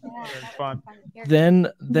 Yeah. Yeah, That's that's fun. Here.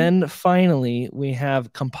 Then finally we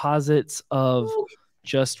have composites of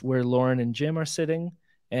just where Lauren and Jim are sitting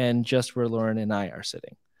and just where Lauren and I are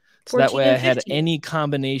sitting. So that 14 way I and had 15. any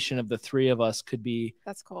combination of the three of us could be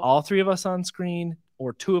That's cool. all three of us on screen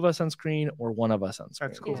or two of us on screen or one of us on screen.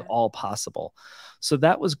 That's It was cool. all possible. So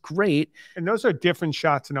that was great. And those are different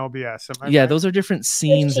shots in OBS. Am I Yeah, right? those are different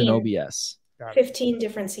scenes 15. in OBS. Got it. 15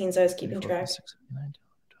 different scenes I was keeping 3, 4, track. 5, 6, 7, 8, 9, 10, 11.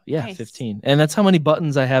 Yeah, Nice. 15. And that's how many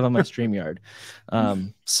buttons I have on my StreamYard.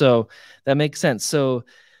 So that makes sense. So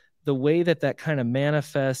the way that kind of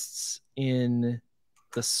manifests in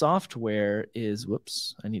the software is,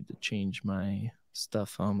 whoops, I need to change my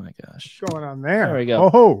stuff. Oh my gosh. What's going on there? There we go.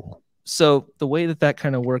 Oh, So the way that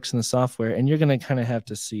kind of works in the software, and you're going to kind of have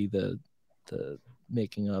to see the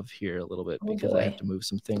making of here a little bit Oh, because boy. I have to move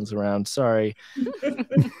some things around. Sorry.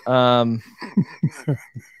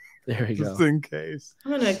 There we go. just in case.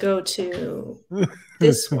 I'm going to go to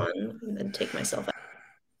this one and then take myself out.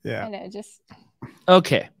 Yeah. I know, just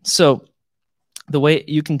Okay, so the way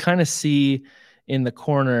you can kind of see in the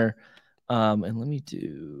corner, and let me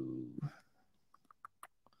do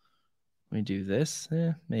this.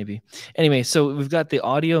 Maybe. Anyway, so we've got the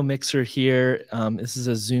audio mixer here. This is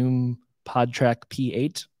a Zoom PodTrack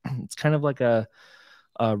P8. It's kind of like a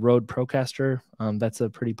Rode Procaster. That's a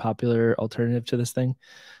pretty popular alternative to this thing.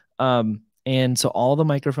 And so all the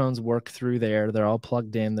microphones work through there. They're all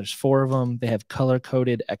plugged in. There's 4 of them. They have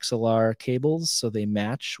color-coded XLR cables, so they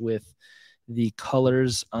match with the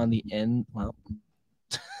colors on the end. Well,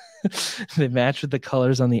 they match with the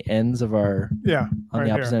colors on the ends of our Yeah. on right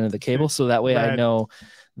the opposite here. end of the cable. So that way I Red. know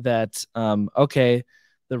that okay,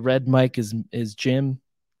 the red mic is Jim,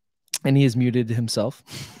 and he has muted himself.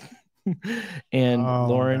 And Oh,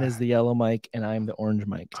 Lauren is man. the yellow mic, and I'm the orange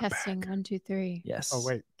mic. testing 1, 2, 3. Yes. Oh,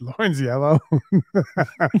 wait. Lauren's yellow.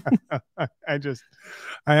 I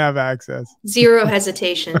have access. Zero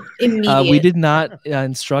hesitation. Immediate. We did not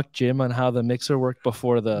instruct Jim on how the mixer worked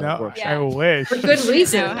before the No, workshop. Yeah. I wish. For good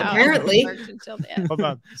reason, Know how apparently. it worked until the end. Hold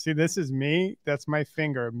on. See, this is me. That's my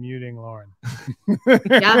finger muting Lauren.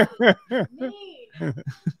 Yeah. Right?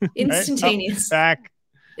 Instantaneous. Oh, back.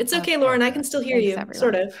 It's okay, Lauren. I can still hear Thanks, you.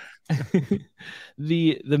 Sort everyone. of.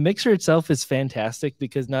 The mixer itself is fantastic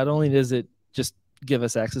because not only does it just give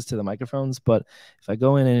us access to the microphones, but if I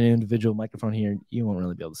go in an individual microphone here, you won't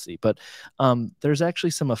really be able to see. But there's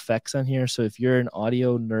actually some effects on here. So if you're an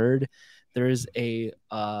audio nerd, there is an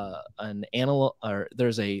analog, or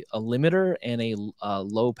there's a limiter and a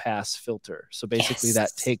low pass filter. So basically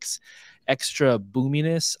that takes extra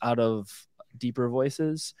boominess out of deeper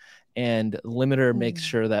voices, and limiter makes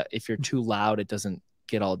sure that if you're too loud, it doesn't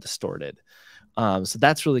get all distorted. So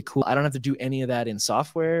that's really cool. I don't have to do any of that in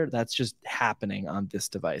software. That's just happening on this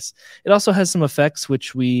device. It also has some effects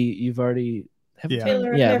which you've already have. Yeah.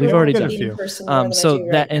 Taylor, I've Yeah, never we've already done been a leading few. person more than I So do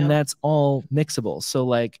that right and now. that's all mixable. So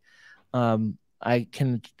like I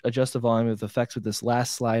can adjust the volume of effects with this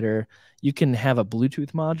last slider. You can have a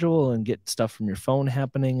Bluetooth module and get stuff from your phone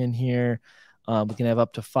happening in here. We can have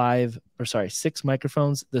up to 6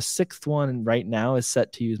 microphones. The 6th one right now is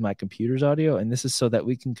set to use my computer's audio, and this is so that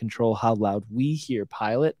we can control how loud we hear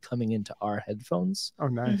Pilot coming into our headphones. Oh,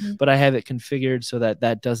 nice. Mhm. But I have it configured so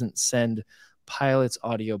that doesn't send Pilot's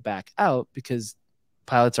audio back out because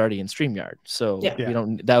Pilot's already in StreamYard. So Yeah. we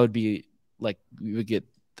don't. That would be like we would get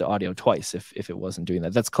the audio twice if it wasn't doing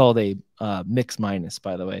that. That's called a mix minus,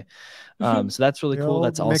 by the way. So that's really The cool. old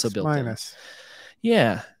That's also mix built minus. in.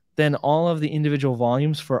 Yeah. Then all of the individual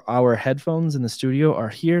volumes for our headphones in the studio are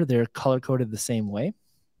here. They're color coded the same way.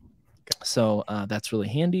 So that's really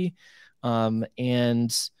handy.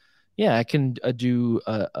 And yeah, I can do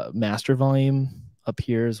a master volume up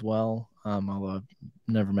here as well. Although I've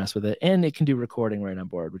never messed with it. And it can do recording right on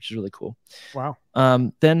board, which is really cool. Wow.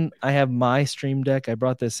 Then I have my Stream Deck. I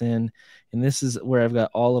brought this in, and this is where I've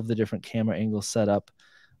got all of the different camera angles set up.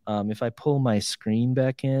 If I pull my screen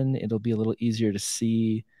back in, it'll be a little easier to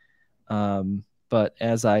see. But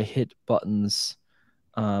as I hit buttons,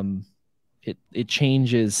 it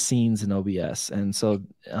changes scenes in OBS. And so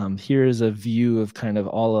here is a view of kind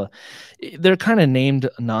of they're kind of named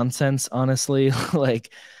nonsense, honestly.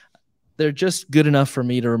 Like they're just good enough for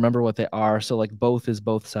me to remember what they are. So like both is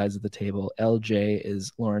both sides of the table. LJ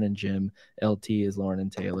is Lauren and Jim. LT is Lauren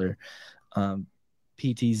and Taylor.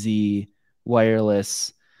 PTZ,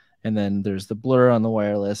 wireless, and then there's the blur on the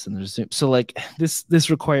wireless, and there's zoom. So like this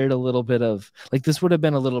required a little bit of like, this would have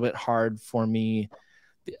been a little bit hard for me.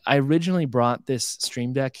 I originally brought this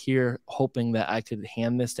Stream Deck here hoping that I could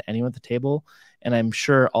hand this to anyone at the table, and I'm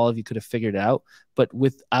sure all of you could have figured it out, but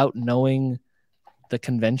without knowing the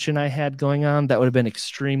convention I had going on, that would have been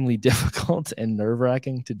extremely difficult and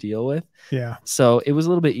nerve-wracking to deal with. Yeah. So it was a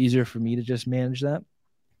little bit easier for me to just manage that.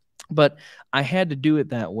 But I had to do it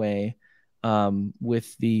that way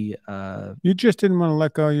with the... you just didn't want to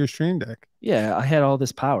let go of your Stream Deck. Yeah, I had all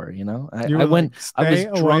this power, you know. I was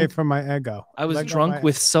away from my ego. I was drunk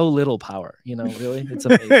with so little power, you know, really. It's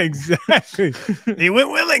amazing. Exactly. He went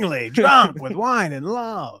willingly, drunk with wine and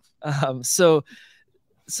love. So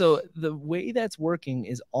the way that's working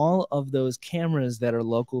is all of those cameras that are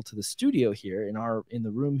local to the studio here in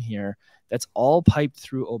the room here, that's all piped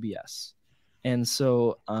through OBS. And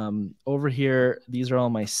so over here, these are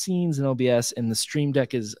all my scenes in OBS, and the Stream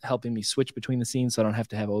Deck is helping me switch between the scenes so I don't have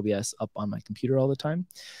to have OBS up on my computer all the time.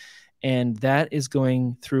 And that is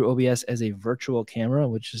going through OBS as a virtual camera,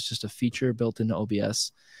 which is just a feature built into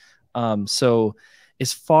OBS. So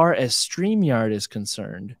as far as StreamYard is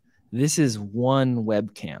concerned, this is one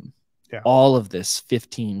webcam. Yeah. All of this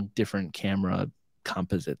 15 different camera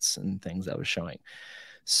composites and things I was showing.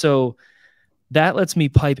 So that lets me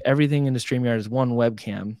pipe everything into StreamYard as one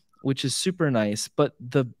webcam, which is super nice. But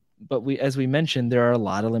as we mentioned, there are a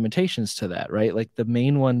lot of limitations to that, right? Like the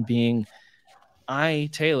main one being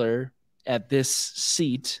Taylor, at this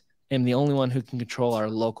seat, am the only one who can control our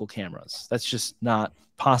local cameras. That's just not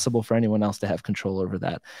possible for anyone else to have control over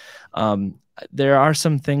that. There are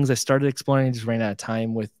some things I started exploring, I just ran out of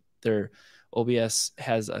time with their OBS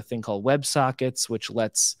has a thing called WebSockets, which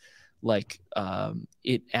lets like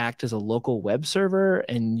it act as a local web server,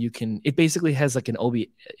 and it basically has like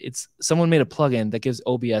someone made a plugin that gives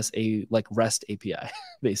OBS a like REST API,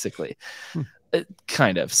 basically.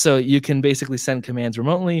 Kind of. So you can basically send commands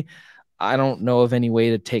remotely. I don't know of any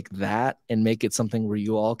way to take that and make it something where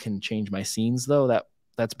you all can change my scenes, though.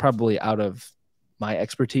 That's probably out of my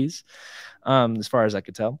expertise, as far as I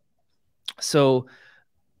could tell. So,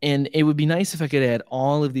 and it would be nice if I could add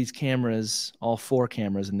all of these cameras, all 4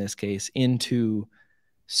 cameras in this case, into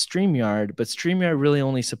StreamYard, but StreamYard really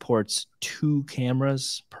only supports 2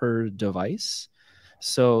 cameras per device.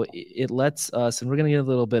 So it lets us, and we're going to get a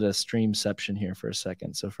little bit of streamception here for a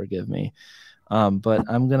second, so forgive me. But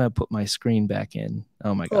I'm going to put my screen back in.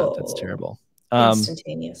 Oh my God, that's terrible.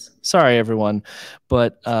 Instantaneous. Sorry, everyone.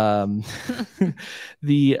 But the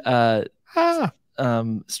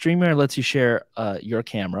StreamYard lets you share your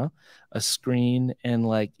camera, a screen, and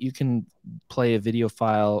like you can play a video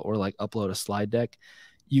file or like upload a slide deck.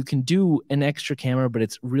 You can do an extra camera, but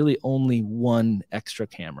it's really only one extra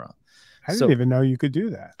camera. I didn't even know you could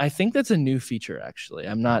do that. I think that's a new feature, actually.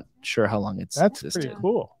 I'm not sure how long it's That's existed. pretty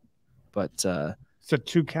cool. But it's a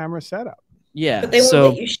 2-camera setup. Yeah. But they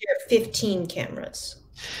won't let you share 15 cameras.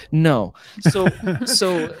 No. So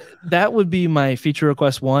that would be my feature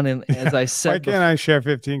request 1. And as I said, why can't I share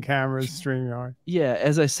 15 cameras StreamYard? Yeah,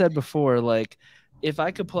 as I said before, like if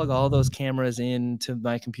I could plug all those cameras into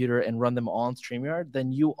my computer and run them all in StreamYard,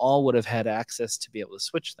 then you all would have had access to be able to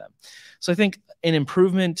switch them. So I think an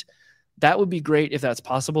improvement, that would be great if that's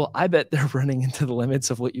possible. I bet they're running into the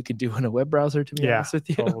limits of what you could do in a web browser, to be honest with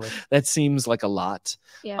you. Totally. That seems like a lot.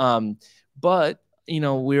 Yeah. But you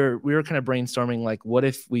know, we were kind of brainstorming, like, what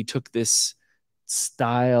if we took this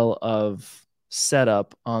style of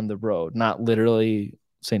setup on the road, not literally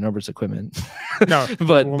St. Norbert's equipment, no,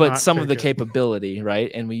 but some of the capability,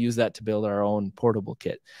 right? And we use that to build our own portable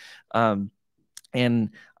kit. And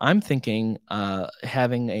I'm thinking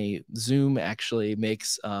having a Zoom actually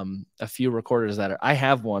makes a few recorders that I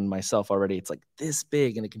have one myself already. It's like this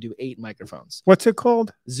big and it can do 8 microphones. What's it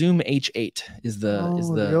called? Zoom H8 is the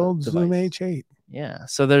old device. Zoom H8. Yeah.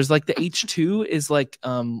 So there's like the H2 is like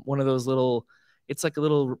one of those little, it's like a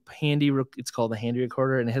little handy, it's called the handy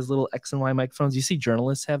recorder, and it has little X and Y microphones. You see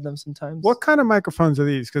journalists have them sometimes. What kind of microphones are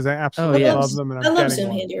these? Because I absolutely love them. And I love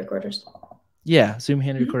Zoom handy recorders. Yeah, Zoom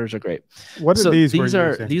handy recorders are great. What are these? These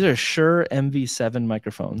are Shure MV7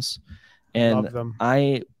 microphones, and love them.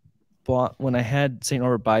 I bought when I had St.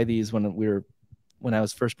 Norbert buy these when I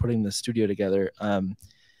was first putting the studio together.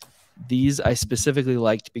 These I specifically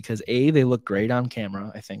liked because they look great on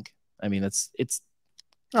camera. I think. I mean, it's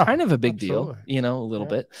kind of a big absolutely. deal, you know, a little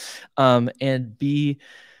bit. And B,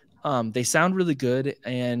 they sound really good,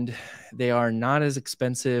 and they are not as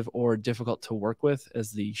expensive or difficult to work with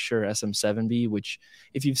as the Shure SM7B, which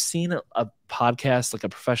if you've seen a podcast, like a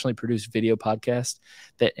professionally produced video podcast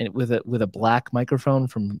that with a black microphone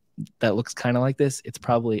that looks kind of like this, it's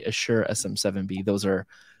probably a Shure SM7B. Those are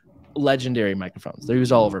legendary microphones. They're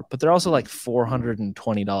used all over, but they're also like $420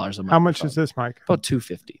 a microphone. How much is this mic? About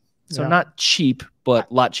 $250. So not cheap, but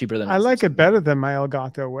a lot cheaper than I like it better than my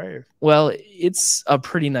Elgato Wave. Well, it's a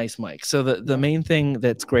pretty nice mic. So the main thing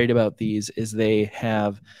that's great about these is they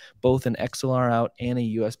have both an XLR out and a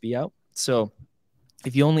USB out. So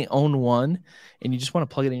if you only own one and you just want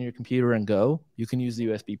to plug it in your computer and go, you can use the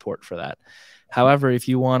USB port for that. However, if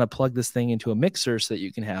you want to plug this thing into a mixer so that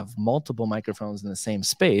you can have multiple microphones in the same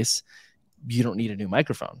space, you don't need a new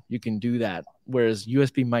microphone. You can do that. Whereas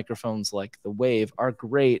USB microphones like the Wave are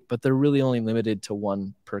great, but they're really only limited to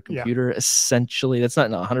one per computer. Essentially, that's not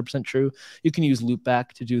 100% true. You can use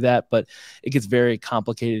loopback to do that, but it gets very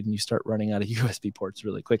complicated and you start running out of USB ports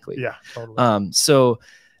really quickly. Yeah, totally. So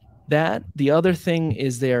the other thing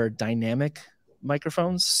is they're dynamic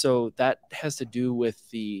microphones. So that has to do with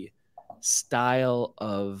the style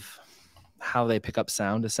of how they pick up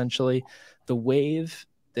sound, essentially.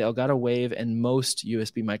 The Elgato Wave and most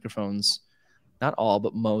USB microphones, not all,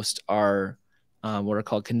 but most are what are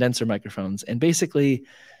called condenser microphones. And basically,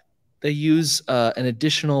 they use an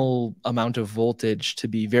additional amount of voltage to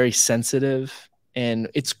be very sensitive. And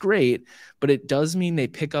it's great, but it does mean they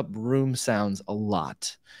pick up room sounds a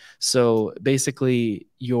lot. So basically,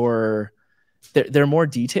 they're more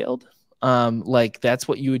detailed. Like that's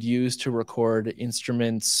what you would use to record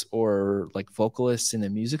instruments or like vocalists in a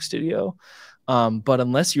music studio. But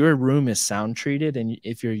unless your room is sound treated, and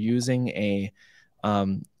if you're using a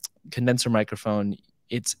condenser microphone,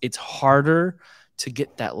 it's harder to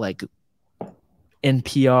get that like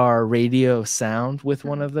NPR radio sound with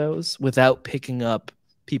one of those without picking up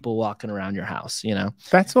people walking around your house, you know?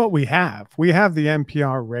 That's what we have. We have the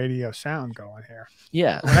NPR radio sound going here.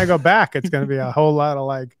 Yeah. When I go back, it's going to be a whole lot of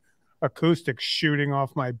like acoustics shooting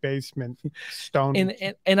off my basement stone.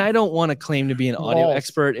 And I don't want to claim to be an audio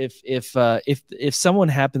expert. If someone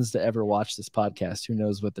happens to ever watch this podcast, who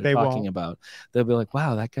knows what they're talking about, they'll be like,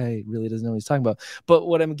 wow, that guy really doesn't know what he's talking about. But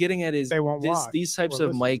what I'm getting at is these types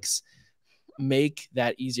of mics make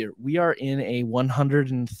that easier. We are in a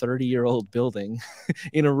 130-year-old building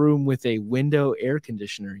in a room with a window air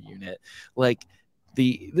conditioner unit. Like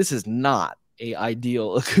this is not a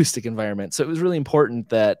ideal acoustic environment. So it was really important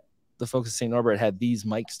that the folks at St. Norbert had these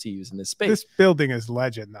mics to use in this space. This building is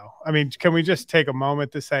legend, though. I mean, can we just take a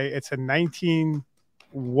moment to say it's a 19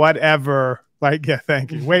 whatever? Like, yeah,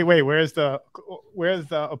 thank you. Wait, where's the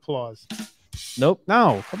applause? Nope.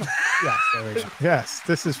 No. Come on. Yes, there we go. Yes,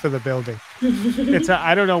 this is for the building.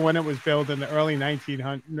 I don't know when it was built, in the early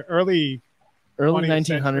 1900s, early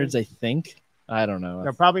 1900s, I think. I don't know.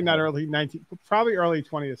 No, probably not probably early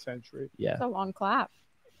 20th century. Yeah. It's a long clap.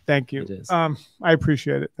 Thank you. I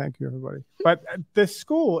appreciate it. Thank you, everybody. But this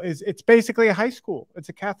school it's basically a high school. It's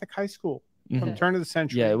a Catholic high school from the turn of the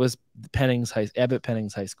century. Yeah, it was Abbott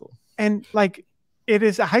Penning's high school. And like, it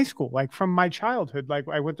is a high school, like from my childhood. Like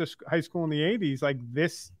I went to high school in the 80s. Like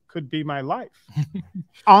this could be my life.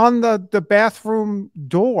 On the bathroom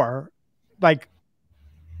door, like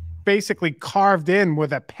basically carved in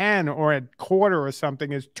with a pen or a quarter or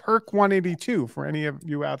something, is Turk 182. For any of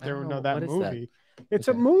you out there who know that movie. It's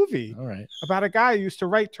a movie about a guy who used to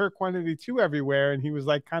write Turk 182 everywhere, and he was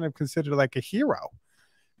like kind of considered like a hero.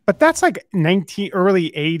 But that's like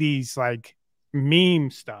early 80s like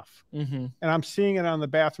meme stuff. And I'm seeing it on the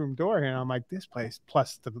bathroom door here, and I'm like, this place,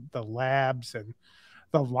 plus the labs and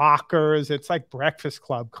the lockers, it's like Breakfast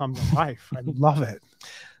Club come to life. I love it.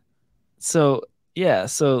 So yeah,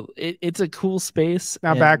 it's a cool space.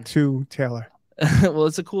 Now back to Taylor. Well,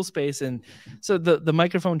 it's a cool space, and so the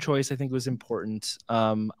microphone choice I think was important.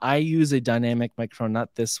 I use a dynamic microphone,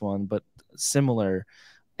 not this one, but similar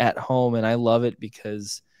at home, and I love it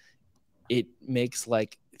because it makes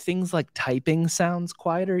like things like typing sounds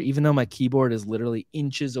quieter. Even though my keyboard is literally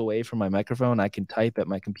inches away from my microphone, I can type at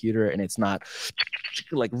my computer and it's not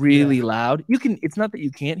like really loud. It's not that you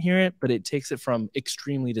can't hear it, but it takes it from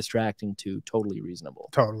extremely distracting to totally reasonable.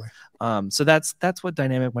 Totally. So that's what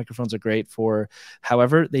dynamic microphones are great for.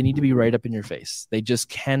 However, they need to be right up in your face. They just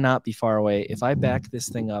cannot be far away. If I back this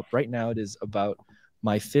thing up right now, it is about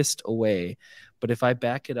my fist away. But if I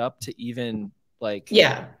back it up to even like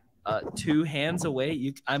 2 hands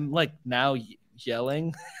away, I'm like now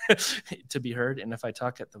yelling to be heard. And if I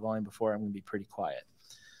talk at the volume before, I'm going to be pretty quiet.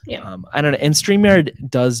 Yeah. I don't know. And StreamYard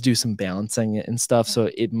does do some balancing and stuff, so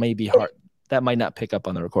it may be hard. That might not pick up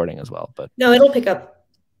on the recording as well. But no, it'll pick up.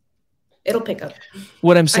 It'll pick up.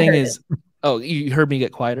 What I'm saying is, oh, you heard me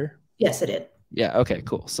get quieter? Yes, it did. Yeah. Okay.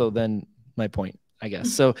 Cool. So then my point, I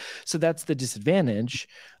guess. So that's the disadvantage,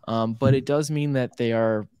 but it does mean that they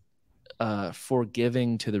are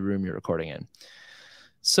forgiving to the room you're recording in.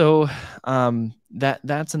 So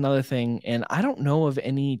that's another thing, and I don't know of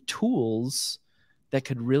any tools that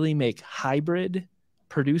could really make hybrid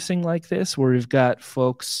producing like this, where we've got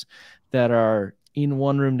folks that are in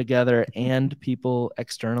one room together and people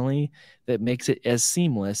externally, that makes it as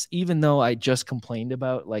seamless, even though I just complained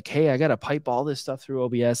about, like, hey, I got to pipe all this stuff through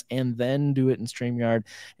OBS and then do it in StreamYard,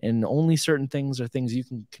 and only certain things are things you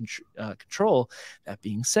can control. That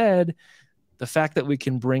being said, the fact that we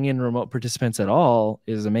can bring in remote participants at all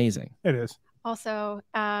is amazing. It is. Also,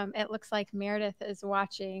 it looks like Meredith is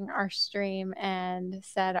watching our stream and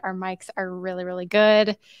said our mics are really, really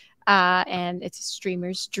good. And it's a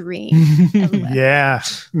streamer's dream. Yeah,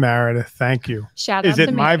 Meredith, thank you. Shout out Is it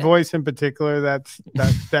to my Meredith. voice in particular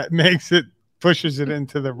that makes it, pushes it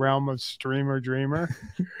into the realm of streamer dreamer?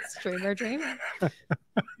 Streamer dreamer.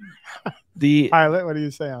 The Pilot, what do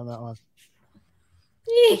you say on that one?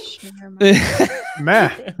 Meh.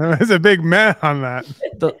 There's a big meh on that.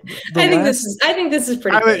 I think this is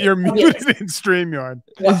pretty. Pilot, good. you're muted in StreamYard.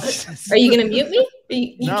 What? Are you going to mute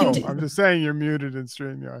me? You No, can I'm just saying you're muted in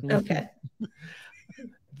StreamYard. Okay.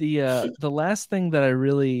 The last thing that I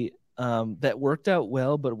really that worked out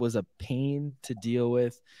well, but was a pain to deal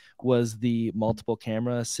with, was the multiple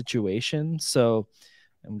camera situation. So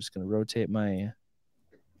I'm just going to rotate my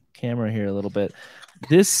camera here a little bit.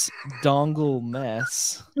 This dongle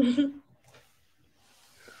mess.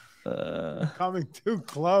 Coming too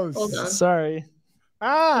close. Hold on. Sorry.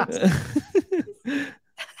 Ah.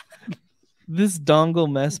 This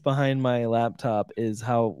dongle mess behind my laptop is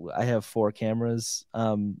how I have 4 cameras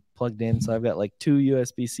plugged in. So I've got like 2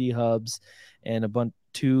 USB-C hubs and an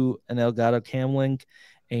Elgato Cam Link,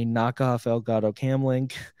 a knockoff Elgato Cam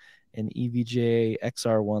Link, an EVGA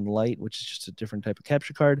XR1 Lite, which is just a different type of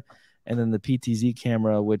capture card, and then the PTZ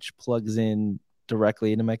camera, which plugs in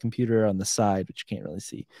directly into my computer on the side, which you can't really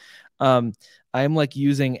see. I'm like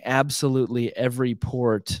using absolutely every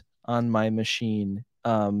port on my machine.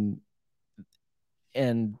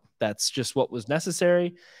 And that's just what was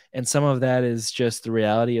necessary. And some of that is just the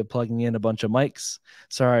reality of plugging in a bunch of mics.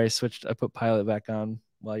 Sorry, I put Pilot back on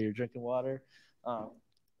while you're drinking water.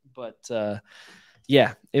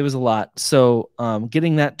 Yeah, it was a lot. So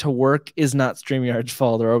getting that to work is not StreamYard's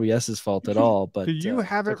fault or OBS's fault at all. But do you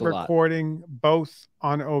have it recording both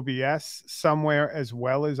on OBS somewhere as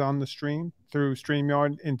well as on the stream through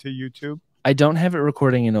StreamYard into YouTube? I don't have it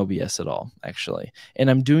recording in OBS at all, actually. And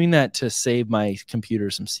I'm doing that to save my computer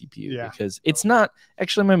some CPU because it's not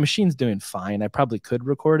actually, my machine's doing fine. I probably could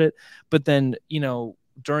record it, but then,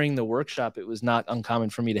 during the workshop, it was not uncommon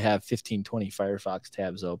for me to have 15, 20 Firefox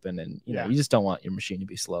tabs open, and you just don't want your machine to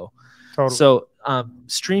be slow. Totally. So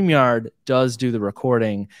StreamYard does do the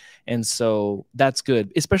recording, and so that's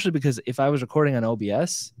good, especially because if I was recording on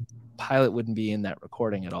OBS, Pilot wouldn't be in that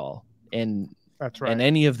recording at all. And that's right. And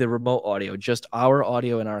any of the remote audio, just our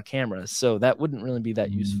audio and our cameras. So that wouldn't really be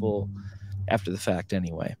that useful after the fact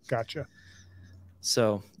anyway. Gotcha.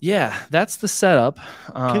 So, yeah, that's the setup.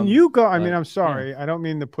 Can you go? I mean, I'm sorry. I don't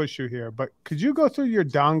mean to push you here, but could you go through your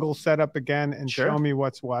dongle setup again and show me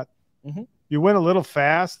what's what? Mm-hmm. You went a little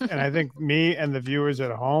fast, and I think me and the viewers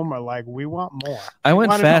at home are like, we want more. I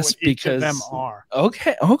went fast because each of them are.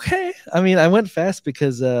 Okay. I mean, I went fast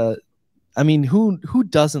because who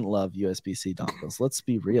doesn't love USB-C dongles? Let's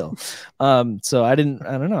be real. So I don't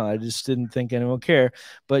know. I just didn't think anyone would care.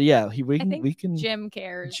 But yeah, we can. Jim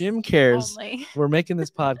cares. Jim cares. Only. We're making this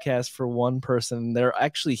podcast for one person. They're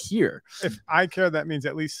actually here. If I care, that means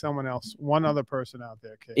at least someone else, one other person out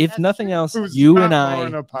there cares. If nothing else, you and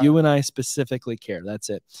I specifically care. That's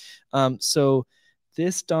it. So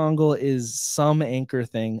this dongle is some Anchor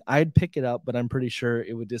thing. I'd pick it up, but I'm pretty sure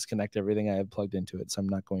it would disconnect everything I have plugged into it, so I'm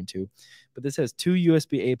not going to. But this has 2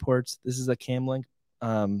 USB-A ports. This is a Cam Link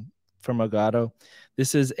from Elgato.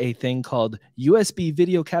 This is a thing called USB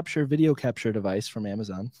video capture device from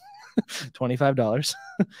Amazon. $25.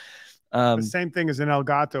 The same thing as an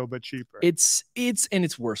Elgato, but cheaper. It's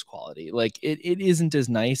worse quality. Like it isn't as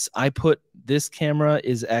nice. I put this camera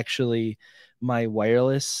is actually my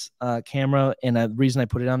wireless camera, and the reason I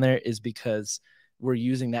put it on there is because we're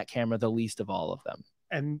using that camera the least of all of them.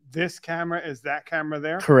 And this camera is that camera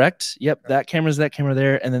there? Correct. Yep. Okay. That camera is that camera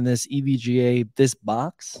there. And then this EVGA, this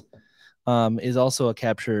box is also a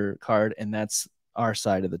capture card, and that's our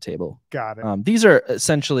side of the table. Got it. These are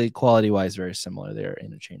essentially quality-wise very similar. They're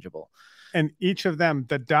interchangeable. And each of them,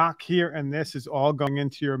 the dock here and this is all going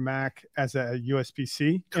into your Mac as a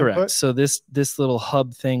USB-C Correct. input? So this little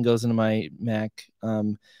hub thing goes into my Mac,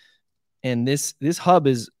 and this hub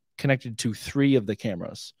is connected to 3 of the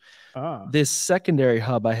cameras. This secondary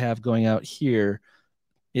hub I have going out here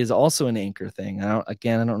is also an Anchor thing. I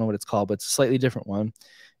don't know what it's called, but it's a slightly different one.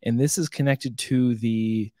 And this is connected to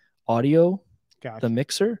the audio, the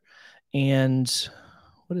mixer, and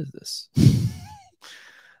what is this?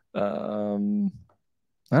 I don't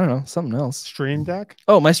know, something else. Stream Deck?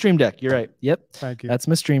 Oh, my Stream Deck. You're right. Yep. Thank you. That's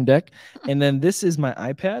my Stream Deck. And then this is my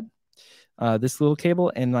iPad, this little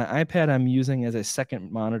cable. And my iPad I'm using as a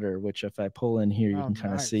second monitor, which if I pull in here, you can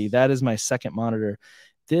kind of see. That is my second monitor.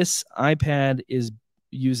 This iPad is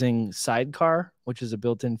using Sidecar, which is a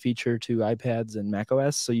built-in feature to iPads and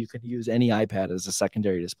macOS. So you can use any iPad as a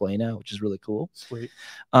secondary display now, which is really cool. Sweet.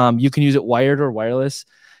 You can use it wired or wireless.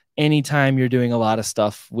 Anytime you're doing a lot of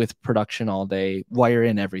stuff with production all day, wire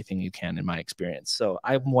in everything you can, in my experience. So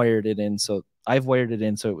I've wired it in. So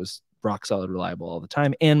it was rock solid reliable all the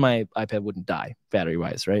time. And my iPad wouldn't die battery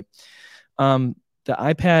wise, right? The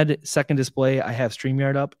iPad second display, I have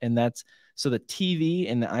StreamYard up, and that's so the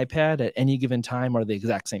TV and the iPad at any given time are the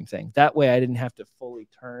exact same thing. That way I didn't have to fully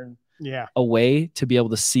turn away to be able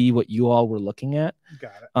to see what you all were looking at.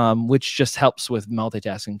 Got it. Which just helps with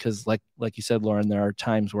multitasking, because like you said, Lauren, there are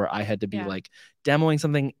times where I had to be like demoing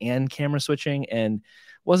something and camera switching, and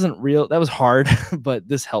wasn't real. That was hard, but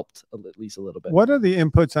this helped at least a little bit. What are the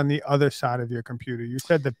inputs on the other side of your computer? You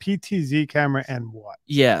said the PTZ camera and what?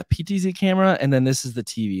 Yeah, PTZ camera, and then this is the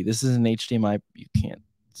TV. This is an HDMI. You can't.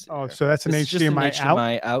 Oh, so that's an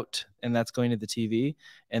HDMI out, and that's going to the TV.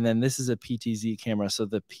 And then this is a PTZ camera. So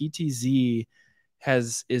the PTZ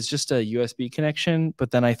is just a USB connection, but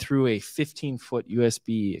then I threw a 15-foot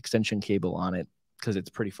USB extension cable on it because it's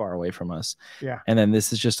pretty far away from us. Yeah. And then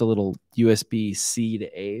this is just a little USB-C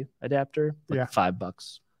to A adapter, like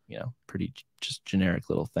 $5, pretty just generic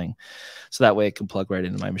little thing. So that way it can plug right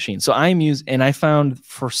into my machine. So and I found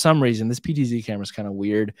for some reason this PTZ camera is kind of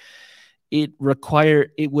weird. It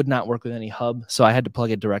would not work with any hub, so I had to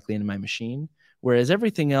plug it directly into my machine, whereas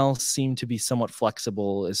everything else seemed to be somewhat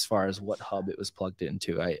flexible as far as what hub it was plugged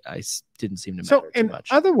into. I didn't seem to matter too much.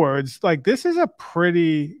 So in other words, like this is a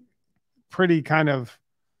pretty kind of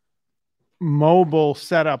mobile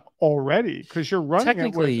setup already, because you're running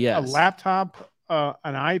it with a laptop,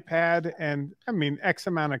 an iPad, and I mean X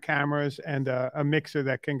amount of cameras and a mixer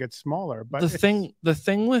that can get smaller. But the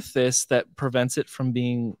thing with this that prevents it from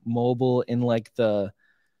being mobile in like the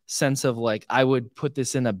sense of like I would put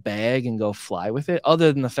this in a bag and go fly with it,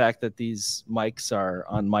 other than the fact that these mics are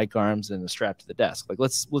on mic arms and strapped to the desk. Like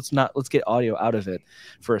let's get audio out of it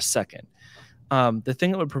for a second. The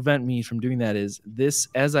thing that would prevent me from doing that is this,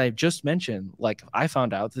 as I just mentioned, like I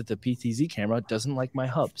found out that the PTZ camera doesn't like my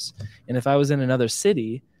hubs. And if I was in another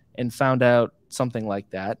city and found out something like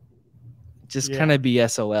that, just kind of be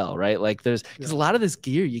SOL, right? Like because a lot of this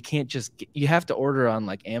gear, you can't just you have to order on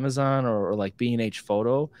like Amazon or like B&H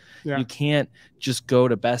Photo. Yeah. You can't just go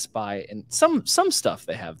to Best Buy, and some stuff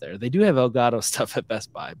they have there. They do have Elgato stuff at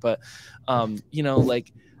Best Buy, but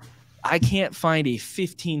like I can't find a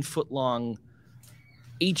 15-foot long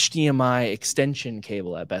HDMI extension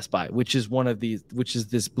cable at Best Buy, which is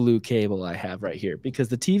this blue cable I have right here, because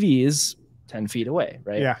the TV is 10 feet away,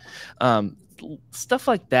 right? Yeah. Stuff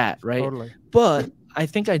like that, right? Totally. But I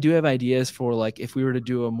think I do have ideas for like if we were to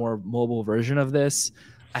do a more mobile version of this.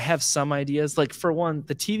 I have some ideas. Like for one,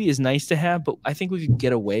 the TV is nice to have, but I think we could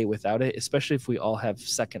get away without it, especially if we all have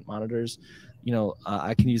second monitors.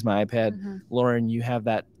 I can use my iPad. Mm-hmm. Lauren, you have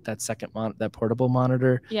that second that portable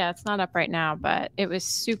monitor. Yeah, it's not up right now, but it was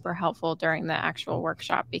super helpful during the actual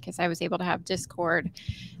workshop because I was able to have Discord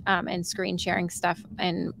and screen sharing stuff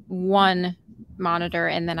in one monitor,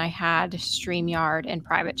 and then I had StreamYard and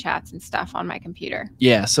private chats and stuff on my computer.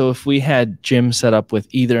 Yeah, so if we had Jim set up with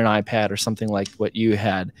either an iPad or something like what you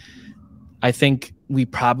had, I think we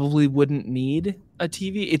probably wouldn't need a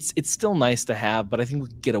TV. It's still nice to have, but I think we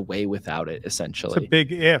could get away without it essentially. It's a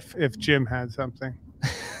big if Jim had something.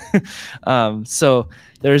 So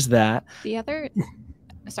there's that. The other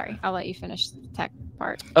sorry, I'll let you finish the tech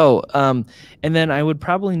part. Oh, and then I would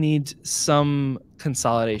probably need some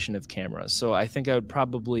consolidation of cameras. So I think I would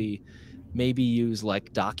probably maybe use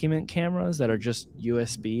like document cameras that are just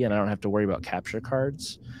USB and I don't have to worry about capture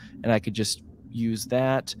cards, and I could just use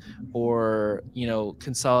that, or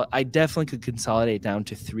I definitely could consolidate down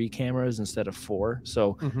to 3 cameras instead of 4.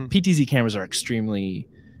 So PTZ cameras are extremely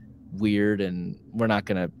weird, and we're not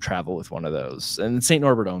going to travel with one of those. And St.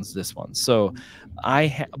 Norbert owns this one. So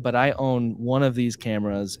but I own one of these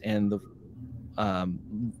cameras, and the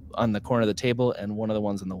on the corner of the table, and one of the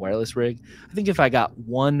ones on the wireless rig. I think if I got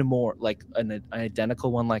one more, like an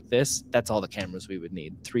identical one like this, that's all the cameras we would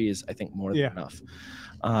need. 3 is, I think, more than enough.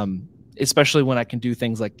 Especially when I can do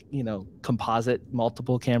things like, you know, composite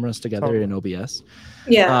multiple cameras together in OBS.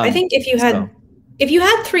 Yeah, I think if you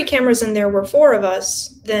had 3 cameras and there were 4 of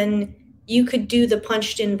us, then you could do the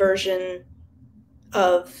punched in version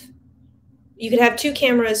of, you could have 2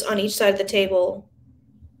 cameras on each side of the table,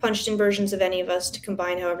 punched in versions of any of us to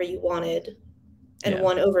combine however you wanted, and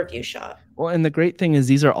one overview shot. Well, and the great thing is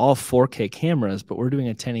these are all 4K cameras, but we're doing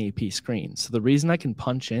a 1080p screen. So the reason I can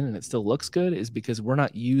punch in and it still looks good is because we're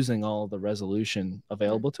not using all the resolution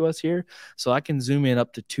available to us here. So I can zoom in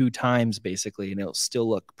up to 2 times basically, and it'll still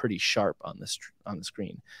look pretty sharp on the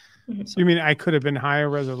screen. So, you mean I could have been higher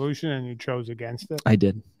resolution and you chose against it? I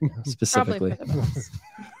did, specifically.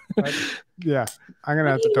 Yeah, I'm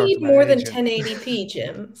gonna have to talk to my more than agent. 1080p,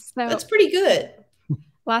 Jim. So, that's pretty good.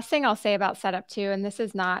 Last thing I'll say about setup too, and this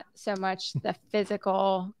is not so much the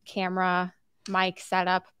physical camera mic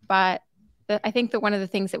setup, but I think that one of the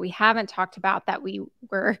things that we haven't talked about that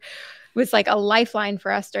was like a lifeline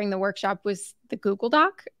for us during the workshop was the Google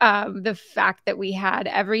Doc. The fact that we had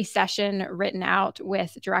every session written out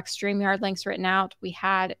with direct StreamYard links written out. We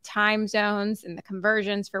had time zones and the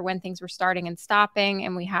conversions for when things were starting and stopping.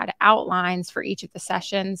 And we had outlines for each of the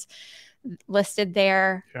sessions listed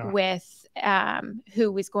there with who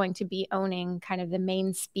was going to be owning kind of the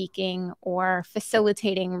main speaking or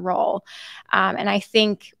facilitating role. And I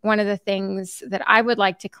think one of the things that I would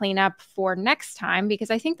like to clean up for next time,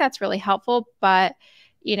 because I think that's really helpful, but,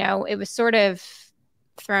 you know, it was sort of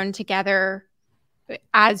thrown together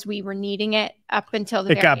as we were needing it up until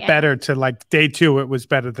the it got better to like day 2. It was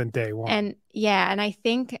better than day 1. And and I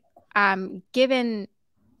think given,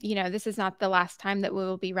 you know, this is not the last time that we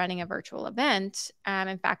will be running a virtual event.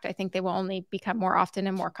 In fact, I think they will only become more often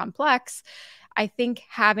and more complex. I think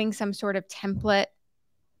having some sort of template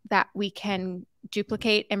that we can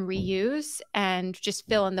duplicate and reuse and just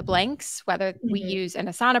fill in the blanks, whether we use an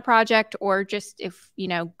Asana project or just if, you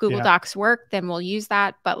know, Google Docs work, then we'll use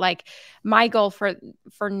that. But like my goal for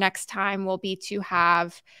next time will be to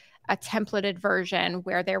have a templated version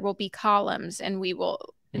where there will be columns, and we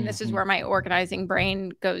will, and this is where my organizing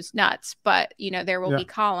brain goes nuts, but, you know, there will be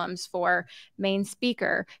columns for main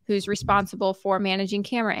speaker, who's responsible for managing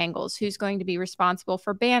camera angles, who's going to be responsible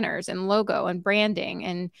for banners and logo and branding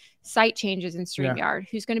and site changes in StreamYard,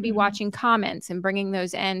 who's going to be watching comments and bringing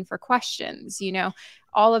those in for questions, you know,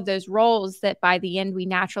 all of those roles that by the end we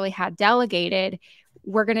naturally had delegated.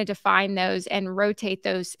 We're going to define those and rotate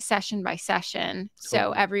those session by session.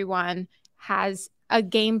 So everyone has a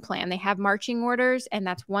game plan. They have marching orders, and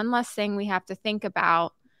that's one less thing we have to think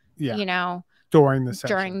about, you know, during the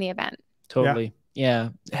session, during the event. Totally. Yeah.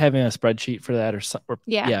 Having a spreadsheet for that or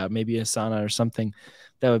maybe Asana or something,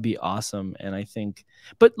 that would be awesome. And I think,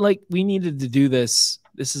 but like we needed to do this.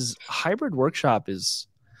 This is hybrid workshop is,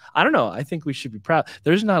 I don't know. I think we should be proud.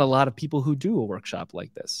 There's not a lot of people who do a workshop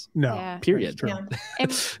like this. No, period.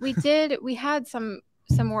 And we had some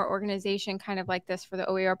more organization kind of like this for the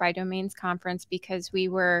OER by Domains conference because we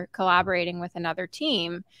were collaborating with another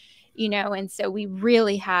team, you know, and so we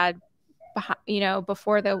really had, you know,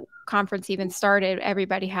 before the conference even started,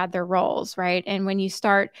 everybody had their roles, right? And when you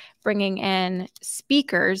start bringing in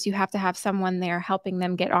speakers, you have to have someone there helping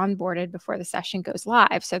them get onboarded before the session goes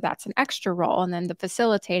live. So that's an extra role. And then the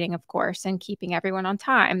facilitating, of course, and keeping everyone on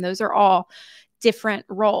time. Those are all different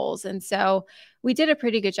roles. And so we did a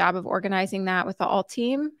pretty good job of organizing that with the alt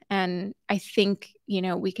team. And I think, you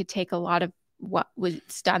know, we could take a lot of what was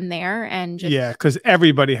done there and just, because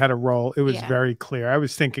everybody had a role. It was very clear. I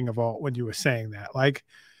was thinking of alt when you were saying that, like,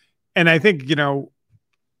 and I think, you know,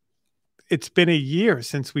 it's been a year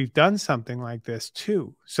since we've done something like this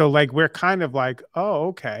too. So like, we're kind of like, oh,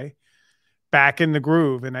 okay, back in the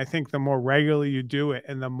groove. And I think the more regularly you do it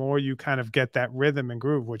and the more you kind of get that rhythm and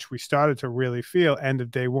groove, which we started to really feel end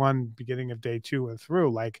of day 1, beginning of day 2 and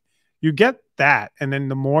through, like you get that. And then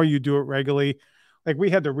the more you do it regularly, like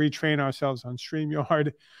we had to retrain ourselves on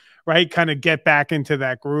StreamYard, right? Kind of get back into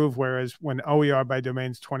that groove. Whereas when OER by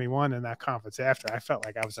Domains 21 and that conference after, I felt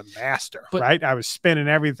like I was a master, right? I was spinning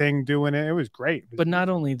everything, doing it. It was great. But not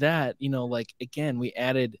only that, you know, like, again, we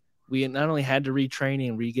not only had to retrain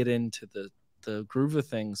and re-get into the the groove of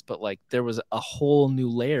things, but like there was a whole new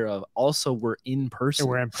layer of also we're in person.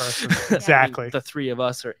 We're in person. Exactly. I mean, the three of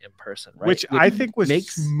us are in person, right? Which I think was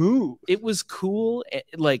smooth. It was cool.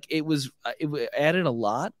 Like it added a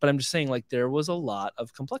lot, but I'm just saying like there was a lot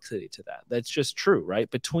of complexity to that. That's just true, right?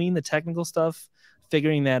 Between the technical stuff,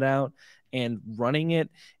 figuring that out and running it,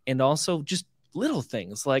 and also just little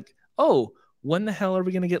things like, oh, when the hell are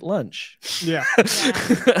we going to get lunch? Yeah.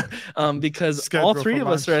 Because all three of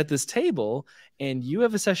us are at this table, and you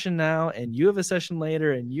have a session now, and you have a session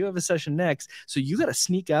later, and you have a session next. So you got to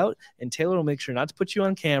sneak out, and Taylor will make sure not to put you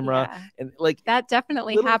on camera. Yeah. And like that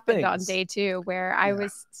definitely happened on day 2, where I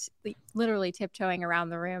was literally tiptoeing around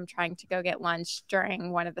the room trying to go get lunch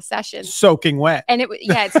during one of the sessions, soaking wet. And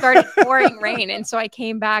it started pouring rain, and so I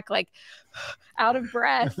came back like out of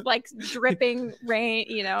breath, like dripping rain,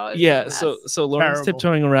 you know. Yeah, so Lauren's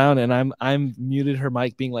tiptoeing around, and I'm muted her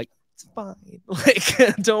mic, being like, it's fine,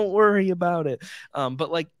 like don't worry about it.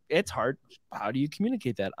 But like it's hard. How do you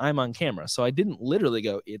communicate that? I'm on camera, so I didn't literally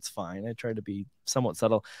go, it's fine. I tried to be somewhat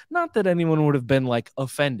subtle. Not that anyone would have been like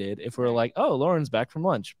offended if we were like, oh, Lauren's back from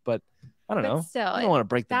lunch, but I don't know. Still, I don't want to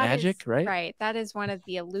break the magic, right? Right. That is one of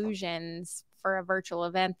the illusions for a virtual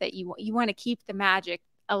event, that you want to keep the magic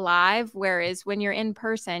alive, whereas when you're in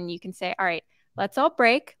person, you can say, all right, let's all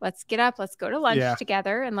break, let's get up, let's go to lunch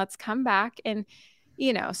together, and let's come back. And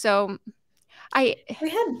you know, so I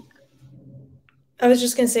was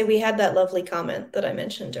just going to say, we had that lovely comment that I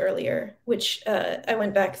mentioned earlier, which I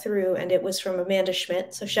went back through, and it was from Amanda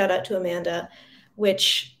Schmidt, so shout out to Amanda,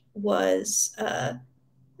 which was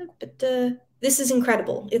this is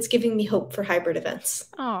incredible, it's giving me hope for hybrid events.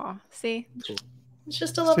 Oh, see, it's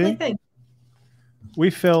just a lovely thing. We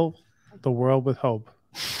fill the world with hope.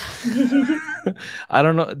 I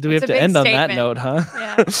don't know. Do we have to end on that note, huh?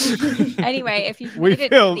 Yeah. Anyway, if you've made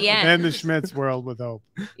it to the end, Amanda Schmidt's world with hope.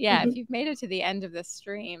 Yeah, if you've made it to the end of this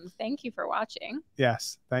stream, thank you for watching.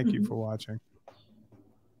 Yes, thank you for watching.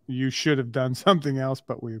 You should have done something else,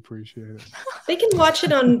 but we appreciate it. They can watch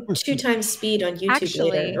it on 2 times speed on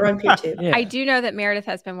YouTube later, or on YouTube. I do know that Meredith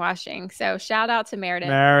has been watching, so shout out to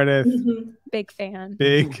Meredith. Big fan.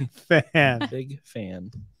 Big fan. Big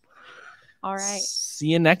fan. All right. See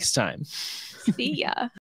you next time. See ya.